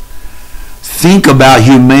 Think about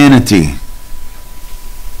humanity.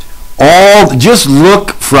 Just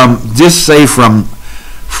look from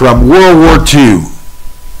World War II,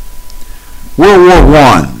 World War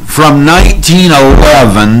I, from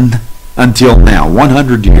 1911 until now,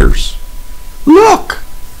 100 years. Look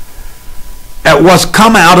at what's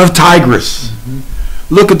come out of Tigris.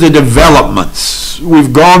 Look at the developments.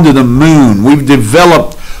 We've gone to the moon. We've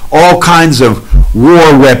developed all kinds of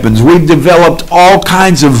war weapons. We've developed all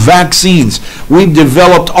kinds of vaccines. We've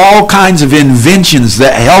developed all kinds of inventions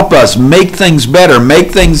that help us make things better,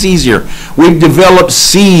 make things easier. We've developed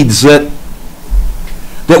seeds that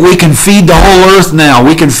we can feed the whole earth now.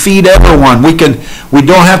 We can feed everyone. We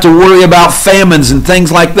don't have to worry about famines and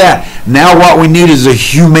things like that. Now what we need is a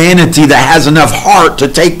humanity that has enough heart to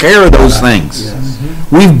take care of those things.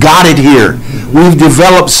 We've got it here. We've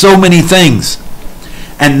developed so many things.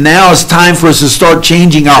 And now it's time for us to start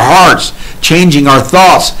changing our hearts, changing our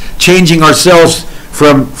thoughts, changing ourselves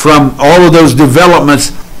from all of those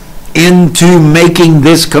developments into making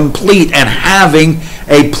this complete and having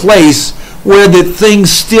a place where the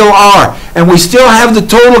things still are. And we still have the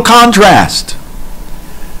total contrast.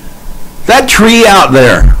 That tree out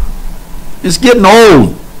there is getting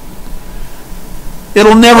old.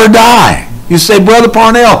 It'll never die. You say, Brother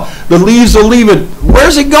Parnell, the leaves will leave it.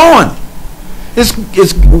 Where's it going?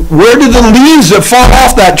 Where do the leaves that fall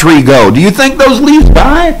off that tree go? Do you think those leaves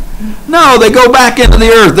die? No, they go back into the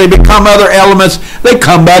earth. They become other elements. They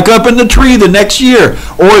come back up in the tree the next year.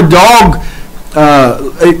 Or a dog,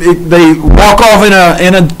 they walk off in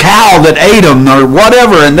a cow that ate them or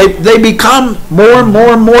whatever, and they become more and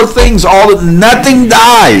more and more things. Nothing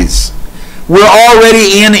dies. We're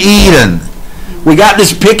already in Eden. We got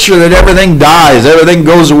this picture that everything dies, everything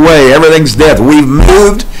goes away, everything's death. We've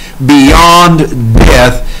moved beyond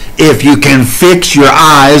death if you can fix your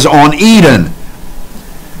eyes on Eden.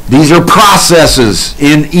 These are processes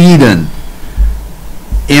in Eden,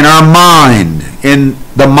 in our mind, in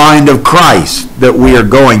the mind of Christ that we are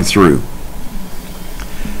going through.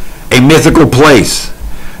 A mythical place,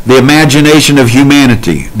 the imagination of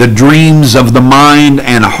humanity, the dreams of the mind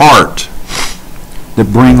and heart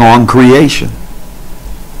that bring on creation.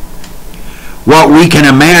 What we can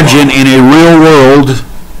imagine in a real world,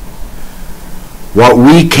 what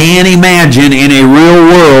we can imagine in a real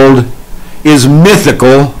world is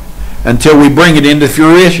mythical until we bring it into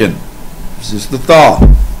fruition. This is the thought.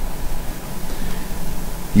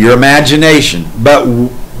 Your imagination. But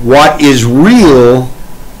what is real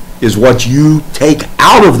is what you take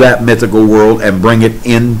out of that mythical world and bring it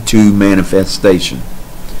into manifestation.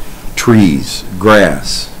 Trees,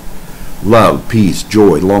 grass, love, peace,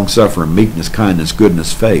 joy, long-suffering, meekness, kindness,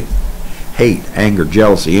 goodness, faith, hate, anger,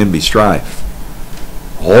 jealousy, envy, strife.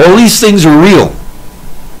 All these things are real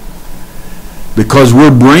because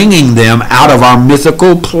we're bringing them out of our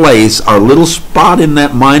mythical place, our little spot in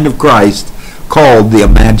that mind of Christ called the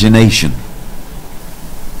imagination.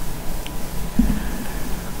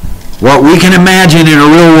 What we can imagine in a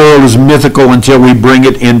real world is mythical until we bring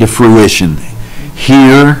it into fruition.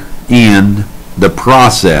 Here in the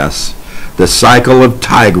process, the cycle of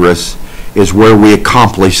Tigris is where we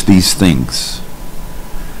accomplish these things.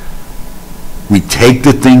 We take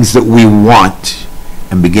the things that we want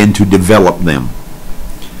and begin to develop them.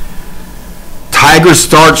 Tigris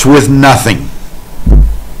starts with nothing.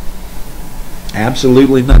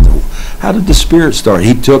 Absolutely nothing. How did the Spirit start?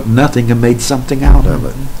 He took nothing and made something out of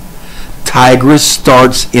it. Tigris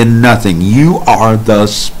starts in nothing. You are the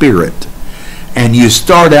Spirit. And you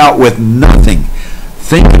start out with nothing.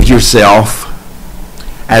 Think of yourself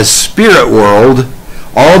as spirit world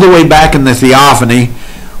all the way back in the theophany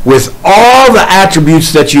with all the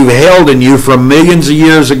attributes that you've held in you from millions of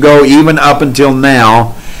years ago even up until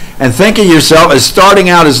now, and think of yourself as starting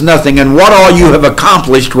out as nothing and what all you have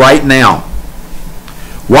accomplished right now.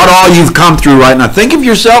 What all you've come through right now. Think of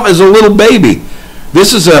yourself as a little baby.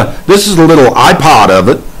 This is a little iPod of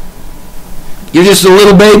it. You're just a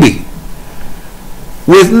little baby.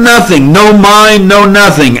 With nothing, no mind, no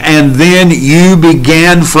nothing. And then you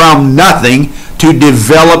began from nothing to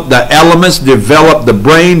develop the elements, develop the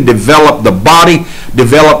brain, develop the body,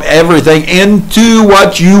 develop everything into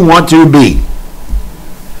what you want to be.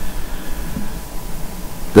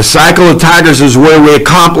 The cycle of Tigris is where we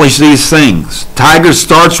accomplish these things. Tigris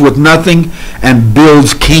starts with nothing and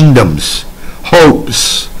builds kingdoms,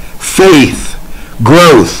 hopes, faith,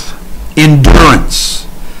 growth, endurance.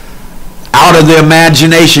 Out of the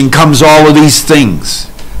imagination comes all of these things.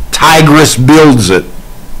 Tigris builds it.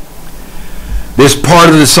 This part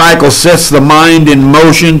of the cycle sets the mind in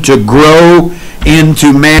motion to grow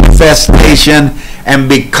into manifestation and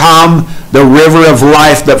become the river of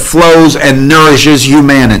life that flows and nourishes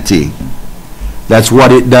humanity. That's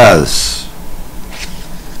what it does.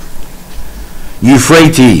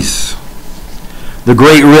 Euphrates, the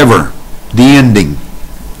great river, the ending,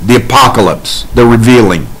 the apocalypse, the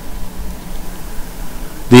revealing,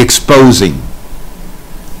 the exposing.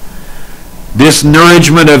 This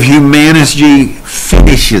nourishment of humanity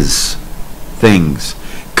finishes things,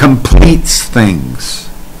 completes things,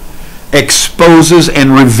 exposes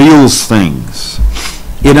and reveals things.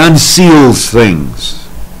 It unseals things.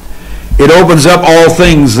 It opens up all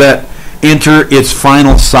things that enter its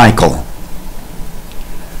final cycle.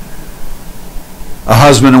 A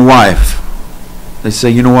husband and wife, they say,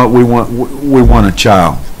 you know what, we want a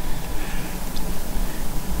child.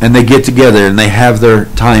 And they get together and they have their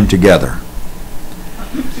time together.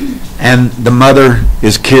 And the mother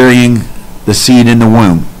is carrying the seed in the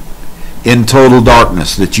womb in total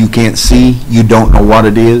darkness that you can't see. You don't know what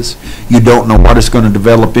it is. You don't know what it's going to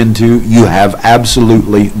develop into. You have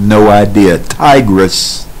absolutely no idea.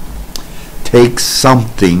 Tigress takes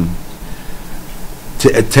something,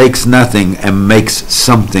 it takes nothing and makes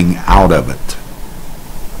something out of it.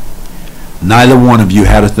 Neither one of you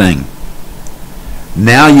had a thing.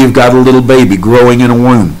 Now you've got a little baby growing in a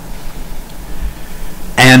womb.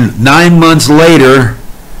 And 9 months later,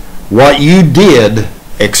 what you did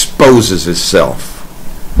exposes itself.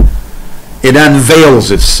 It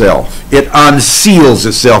unveils itself. It unseals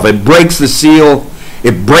itself. It breaks the seal.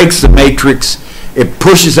 It breaks the matrix. It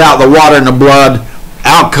pushes out the water and the blood.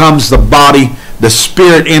 Out comes the body. The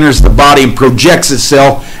spirit enters the body and projects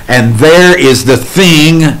itself. And there is the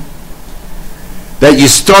thing that you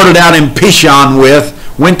started out in Pishon with,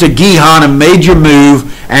 went to Gihon and made your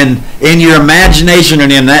move, and in your imagination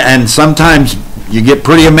and in that, and sometimes you get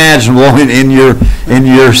pretty imaginable in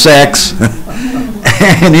your sex,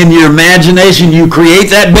 and in your imagination you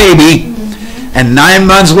create that baby, and 9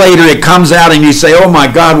 months later it comes out and you say, oh my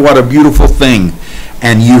God, what a beautiful thing.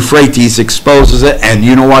 And Euphrates exposes it, and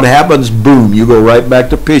you know what happens? Boom, you go right back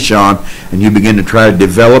to Pishon, and you begin to try to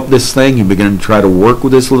develop this thing. You begin to try to work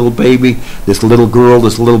with this little baby, this little girl,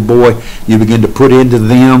 this little boy. You begin to put into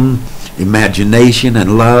them imagination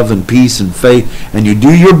and love and peace and faith, and you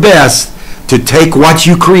do your best to take what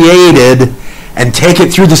you created and take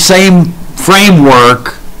it through the same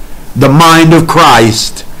framework, the mind of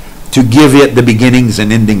Christ, to give it the beginnings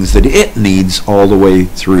and endings that it needs all the way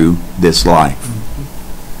through this life.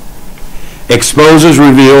 Exposes,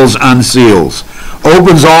 reveals, unseals.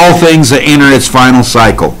 Opens all things that enter its final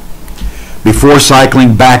cycle before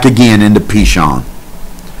cycling back again into Pishon.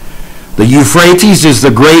 The Euphrates is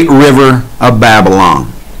the great river of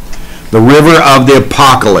Babylon, the river of the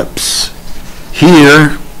apocalypse.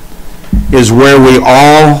 Here is where we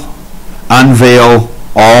all unveil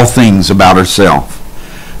all things about ourselves.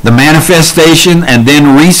 The manifestation and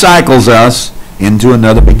then recycles us into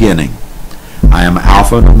another beginning. I am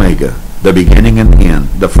Alpha and Omega, the beginning and the end,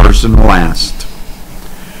 the first and the last.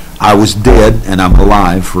 I was dead and I'm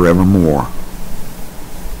alive forevermore.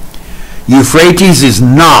 Euphrates is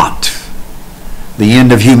not the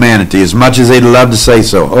end of humanity, as much as they'd love to say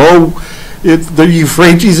so. Oh, the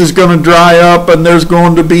Euphrates is going to dry up and there's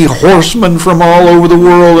going to be horsemen from all over the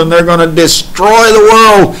world and they're going to destroy the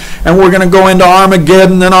world and we're going to go into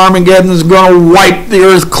Armageddon and Armageddon is going to wipe the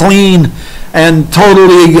earth clean and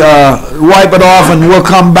totally wipe it off, and we'll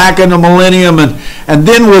come back in the millennium, and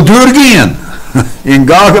then we'll do it again. In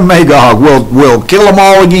Gog and Magog, we'll kill them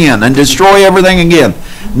all again and destroy everything again.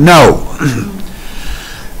 No.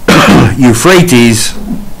 Euphrates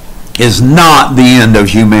is not the end of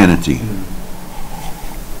humanity.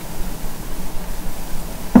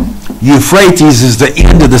 Euphrates is the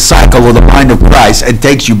end of the cycle of the mind of Christ and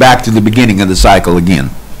takes you back to the beginning of the cycle again.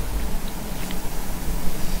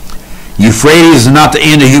 Euphrates is not the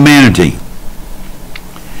end of humanity.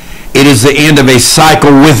 It is the end of a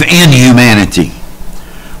cycle within humanity,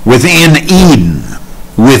 within Eden,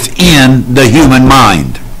 within the human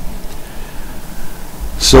mind.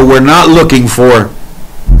 So we're not looking for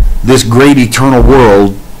this great eternal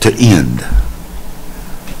world to end.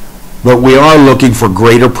 But we are looking for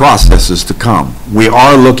greater processes to come. We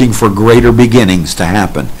are looking for greater beginnings to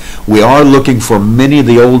happen. We are looking for many of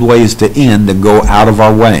the old ways to end and go out of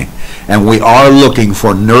our way. And we are looking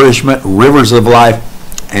for nourishment, rivers of life,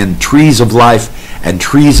 and trees of life, and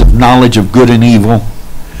trees of knowledge of good and evil.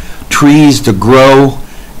 Trees to grow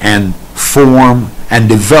and form and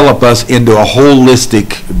develop us into a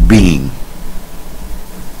holistic being.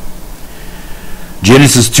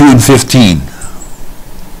 Genesis 2:15.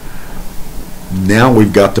 Now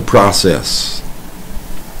we've got the process.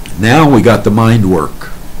 Now we got the mind work.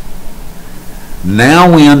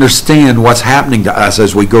 Now we understand what's happening to us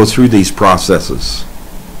as we go through these processes.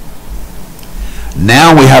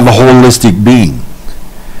 Now we have a holistic being.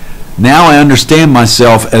 Now I understand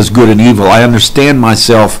myself as good and evil. I understand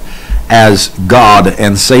myself as God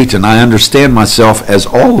and Satan. I understand myself as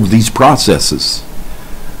all of these processes.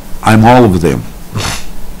 I'm all of them.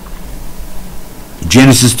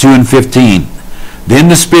 Genesis 2:15. Then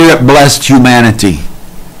the Spirit blessed humanity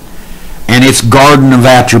and its garden of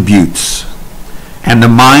attributes, and the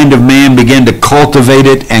mind of man began to cultivate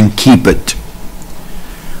it and keep it.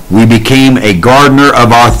 We became a gardener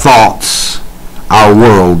of our thoughts, our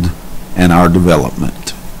world, and our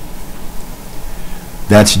development.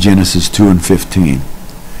 That's Genesis 2 and 15.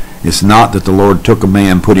 It's not that the Lord took a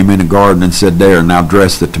man, put him in a garden, and said, there, now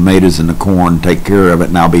dress the tomatoes and the corn, take care of it,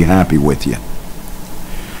 and I'll be happy with you.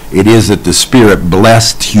 It is that the Spirit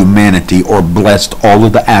blessed humanity, or blessed all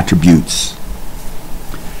of the attributes.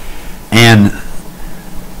 And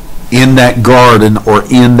in that garden, or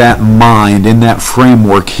in that mind, in that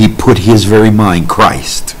framework, he put his very mind,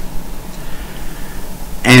 Christ.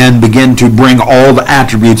 And began to bring all the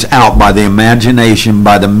attributes out by the imagination,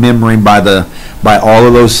 by the memory, by all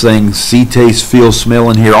of those things, see, taste, feel, smell,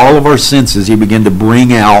 and hear. All of our senses he began to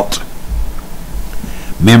bring out.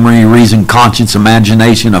 Memory, reason, conscience,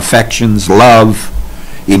 imagination, affections, love,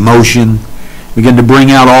 emotion. Began to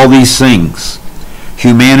bring out all these things.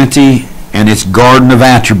 Humanity and its garden of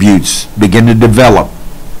attributes began to develop.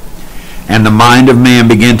 And the mind of man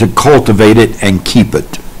began to cultivate it and keep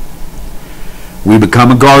it. We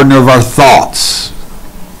become a gardener of our thoughts,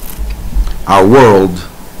 our world,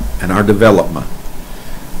 and our development.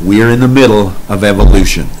 We are in the middle of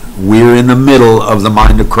evolution. We are in the middle of the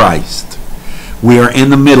mind of Christ. We are in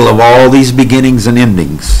the middle of all these beginnings and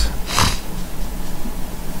endings.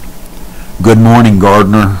 Good morning,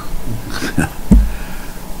 gardener.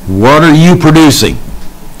 What are you producing?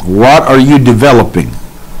 What are you developing?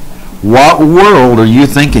 What world are you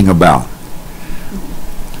thinking about?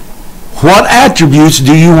 What attributes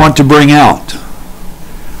do you want to bring out?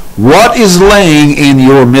 What is laying in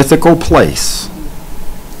your mythical place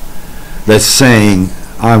that's saying,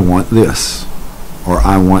 I want this, or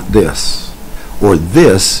I want this, or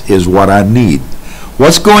this is what I need?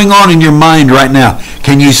 What's going on in your mind right now?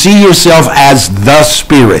 Can you see yourself as the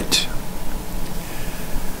Spirit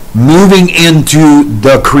moving into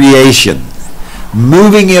the creation,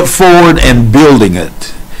 moving it forward and building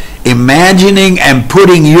it? Imagining and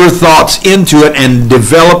putting your thoughts into it and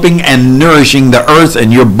developing and nourishing the earth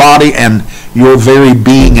and your body and your very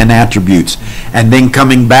being and attributes. And then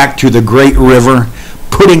coming back to the great river,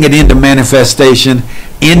 putting it into manifestation,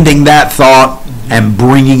 ending that thought and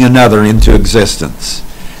bringing another into existence.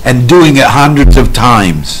 And doing it hundreds of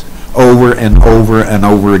times over and over and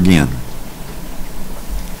over again.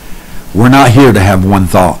 We're not here to have one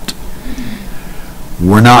thought.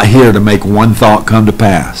 We're not here to make one thought come to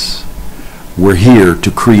pass. We're here to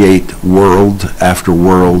create world after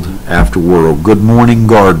world after world. Good morning,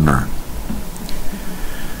 gardener.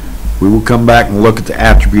 We will come back and look at the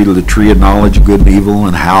attribute of the tree of knowledge of good and evil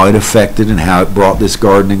and how it affected and how it brought this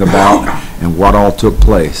gardening about and what all took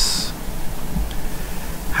place.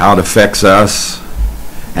 How it affects us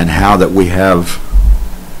and how that we have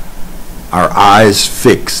our eyes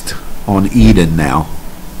fixed on Eden now.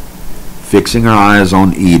 Fixing our eyes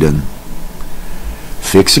on Eden.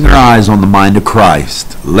 Fixing our eyes on the mind of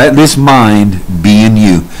Christ. Let this mind be in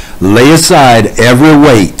you. Lay aside every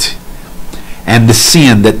weight and the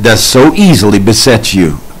sin that does so easily beset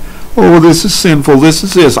you. Oh, this is sinful. This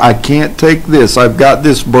is this. I can't take this. I've got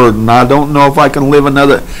this burden. I don't know if I can live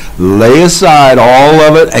another. Lay aside all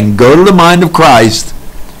of it and go to the mind of Christ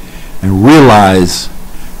and realize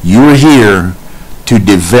you are here to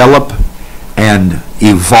develop and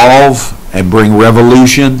evolve and bring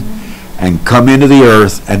revolution and come into the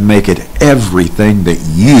earth and make it everything that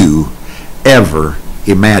you ever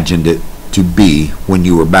imagined it to be when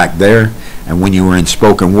you were back there and when you were in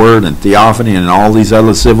spoken word and theophany and all these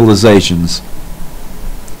other civilizations.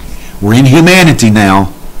 We're in humanity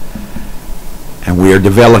now, and we are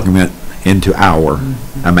developing it into our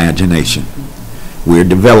imagination. We are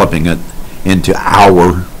developing it into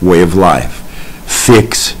our way of life.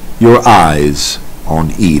 Fix your eyes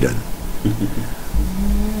on Eden.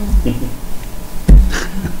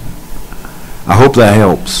 I hope that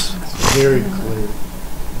helps. Very clear.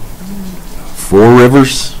 4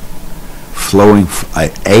 rivers flowing,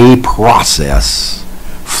 a process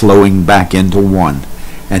flowing back into one,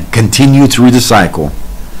 and continue through the cycle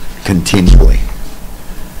continually.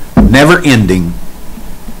 Never ending,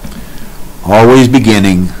 always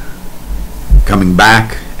beginning, coming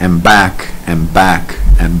back and back and back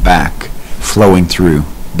and back, flowing through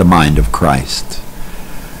the mind of Christ.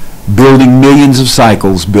 Building millions of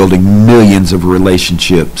cycles, building millions of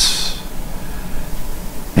relationships,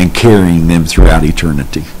 and carrying them throughout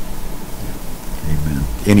eternity. Amen.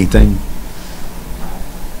 Anything?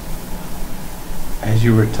 As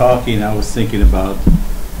you were talking, I was thinking about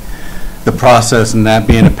the process and that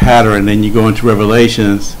being a pattern, and then you go into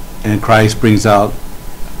Revelations, And Christ brings out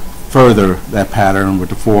further that pattern with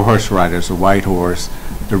the 4 horse riders, the white horse,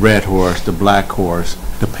 the red horse, the black horse,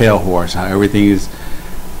 the pale horse, how everything is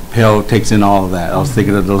pale, takes in all of that. I was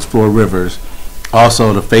thinking of those 4 rivers.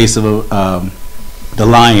 Also the face of the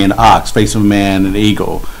lion, ox, face of a man, and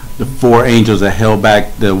eagle. The 4 angels that held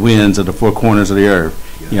back the winds of the 4 corners of the earth.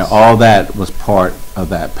 You know, all that was part of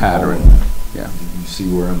that pattern. Yeah. You see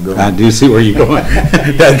where I'm going? I do see where you're going.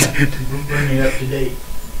 That's- We'll bring it up to date.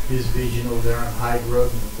 His vision over there on Hyde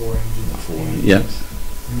Road and the 4 angels. Yep.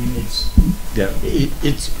 I mean, Yeah.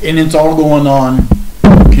 it's all going on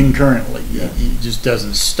concurrently. It just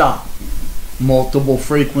doesn't stop. Multiple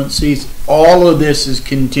frequencies. All of this is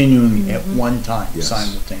continuing at one time, Yes.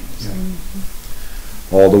 simultaneously.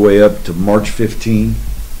 All the way up to March 15,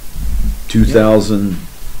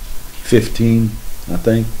 2015, I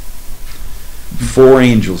think. 4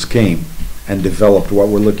 angels came and developed what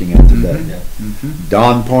we're looking at today.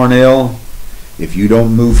 Don Parnell, if you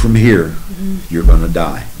don't move from here, you're going to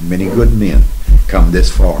die. Many good men come this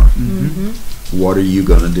far. What are you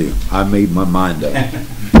going to do? I made my mind up.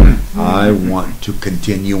 I want to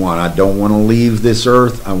continue on. I don't want to leave this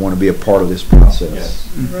earth. I want to be a part of this process.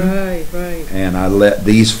 Right, right. And I let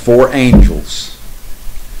these 4 angels,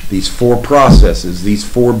 these 4 processes, these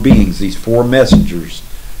 4 beings, these 4 messengers,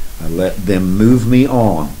 I let them move me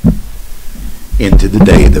on into the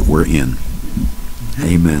day that we're in.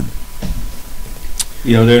 Amen.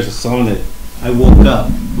 You know, there's a song that I woke up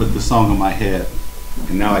with the song in my head,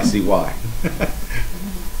 and now I see why.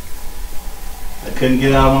 I couldn't get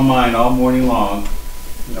it out of my mind all morning long.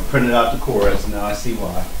 I printed out the chorus, and now I see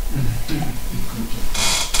why.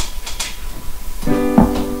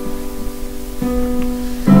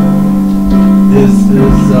 This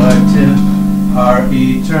is our tent, our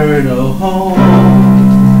eternal home.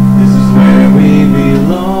 This is where we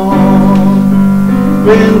belong.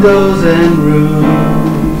 Windows and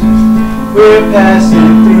rooms, we're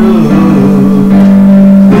passing through.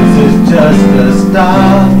 This is just a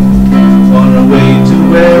stop on the way to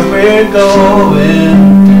where we're going.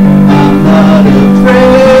 I'm not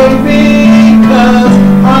afraid because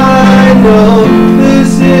I know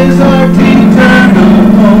this is our eternal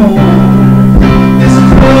home. This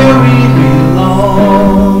is where we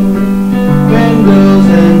belong. Windows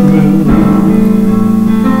and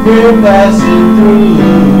rooms, we're passing through.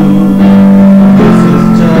 This is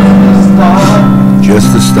just a stop. Just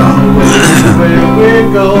to stop. Where we're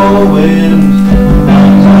going.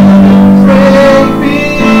 I'm not afraid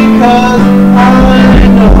because I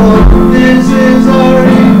know this is our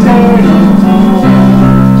eternal home.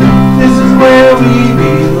 This is where we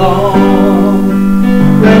belong.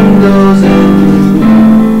 Windows and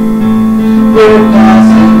rooms, we're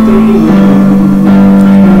passing through.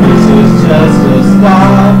 This is just a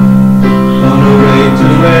stop on the way to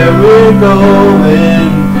where we're going.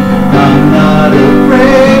 I'm not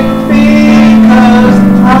afraid because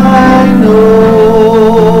I know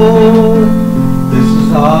this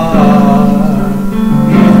is our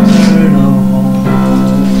eternal home.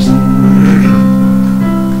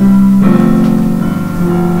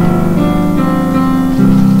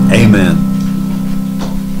 Amen.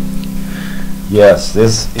 Yes,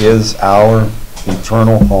 this is our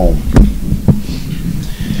eternal home.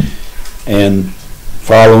 And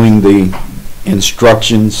following the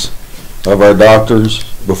instructions of our doctors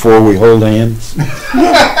before we hold hands.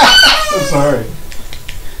 I'm sorry.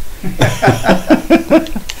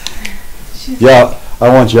 Yeah, I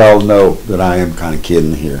want y'all to know that I am kind of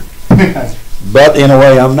kidding here. But in a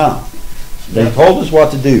way, I'm not. They told us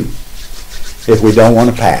what to do if we don't want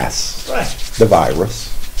to pass the virus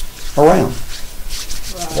around.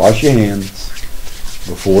 Wash your hands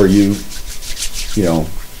before you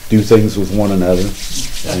do things with one another.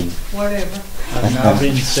 And Whatever. I've now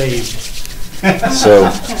been saved. so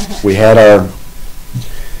we had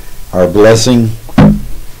our blessing.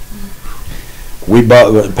 We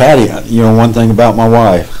bought, Patty, one thing about my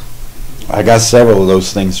wife, I got several of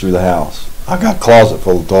those things through the house. I got a closet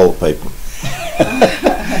full of toilet paper.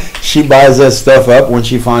 She buys that stuff up when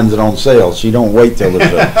she finds it on sale. She don't wait till it's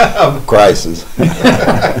a crisis.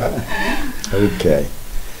 Okay.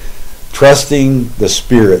 Trusting the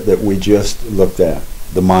Spirit that we just looked at,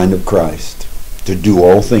 the mind of Christ, to do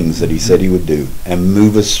all things that He said He would do, and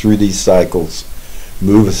move us through these cycles,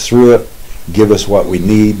 move us through it, give us what we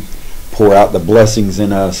need, pour out the blessings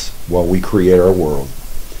in us while we create our world.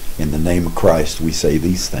 In the name of Christ, we say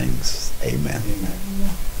these things. Amen.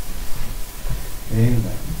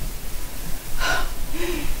 Amen.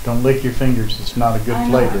 Don't lick your fingers. It's not a good I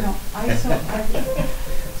know, flavor. I know.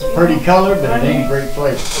 It's pretty color, but it ain't a great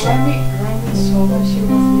flavor. Randy told us she was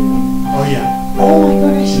leaving. Oh yeah. Oh my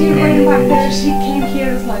goodness, she ran back there. She came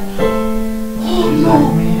here. It's like, oh She's no.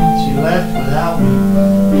 like, man, she left without me.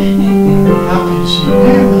 How could she do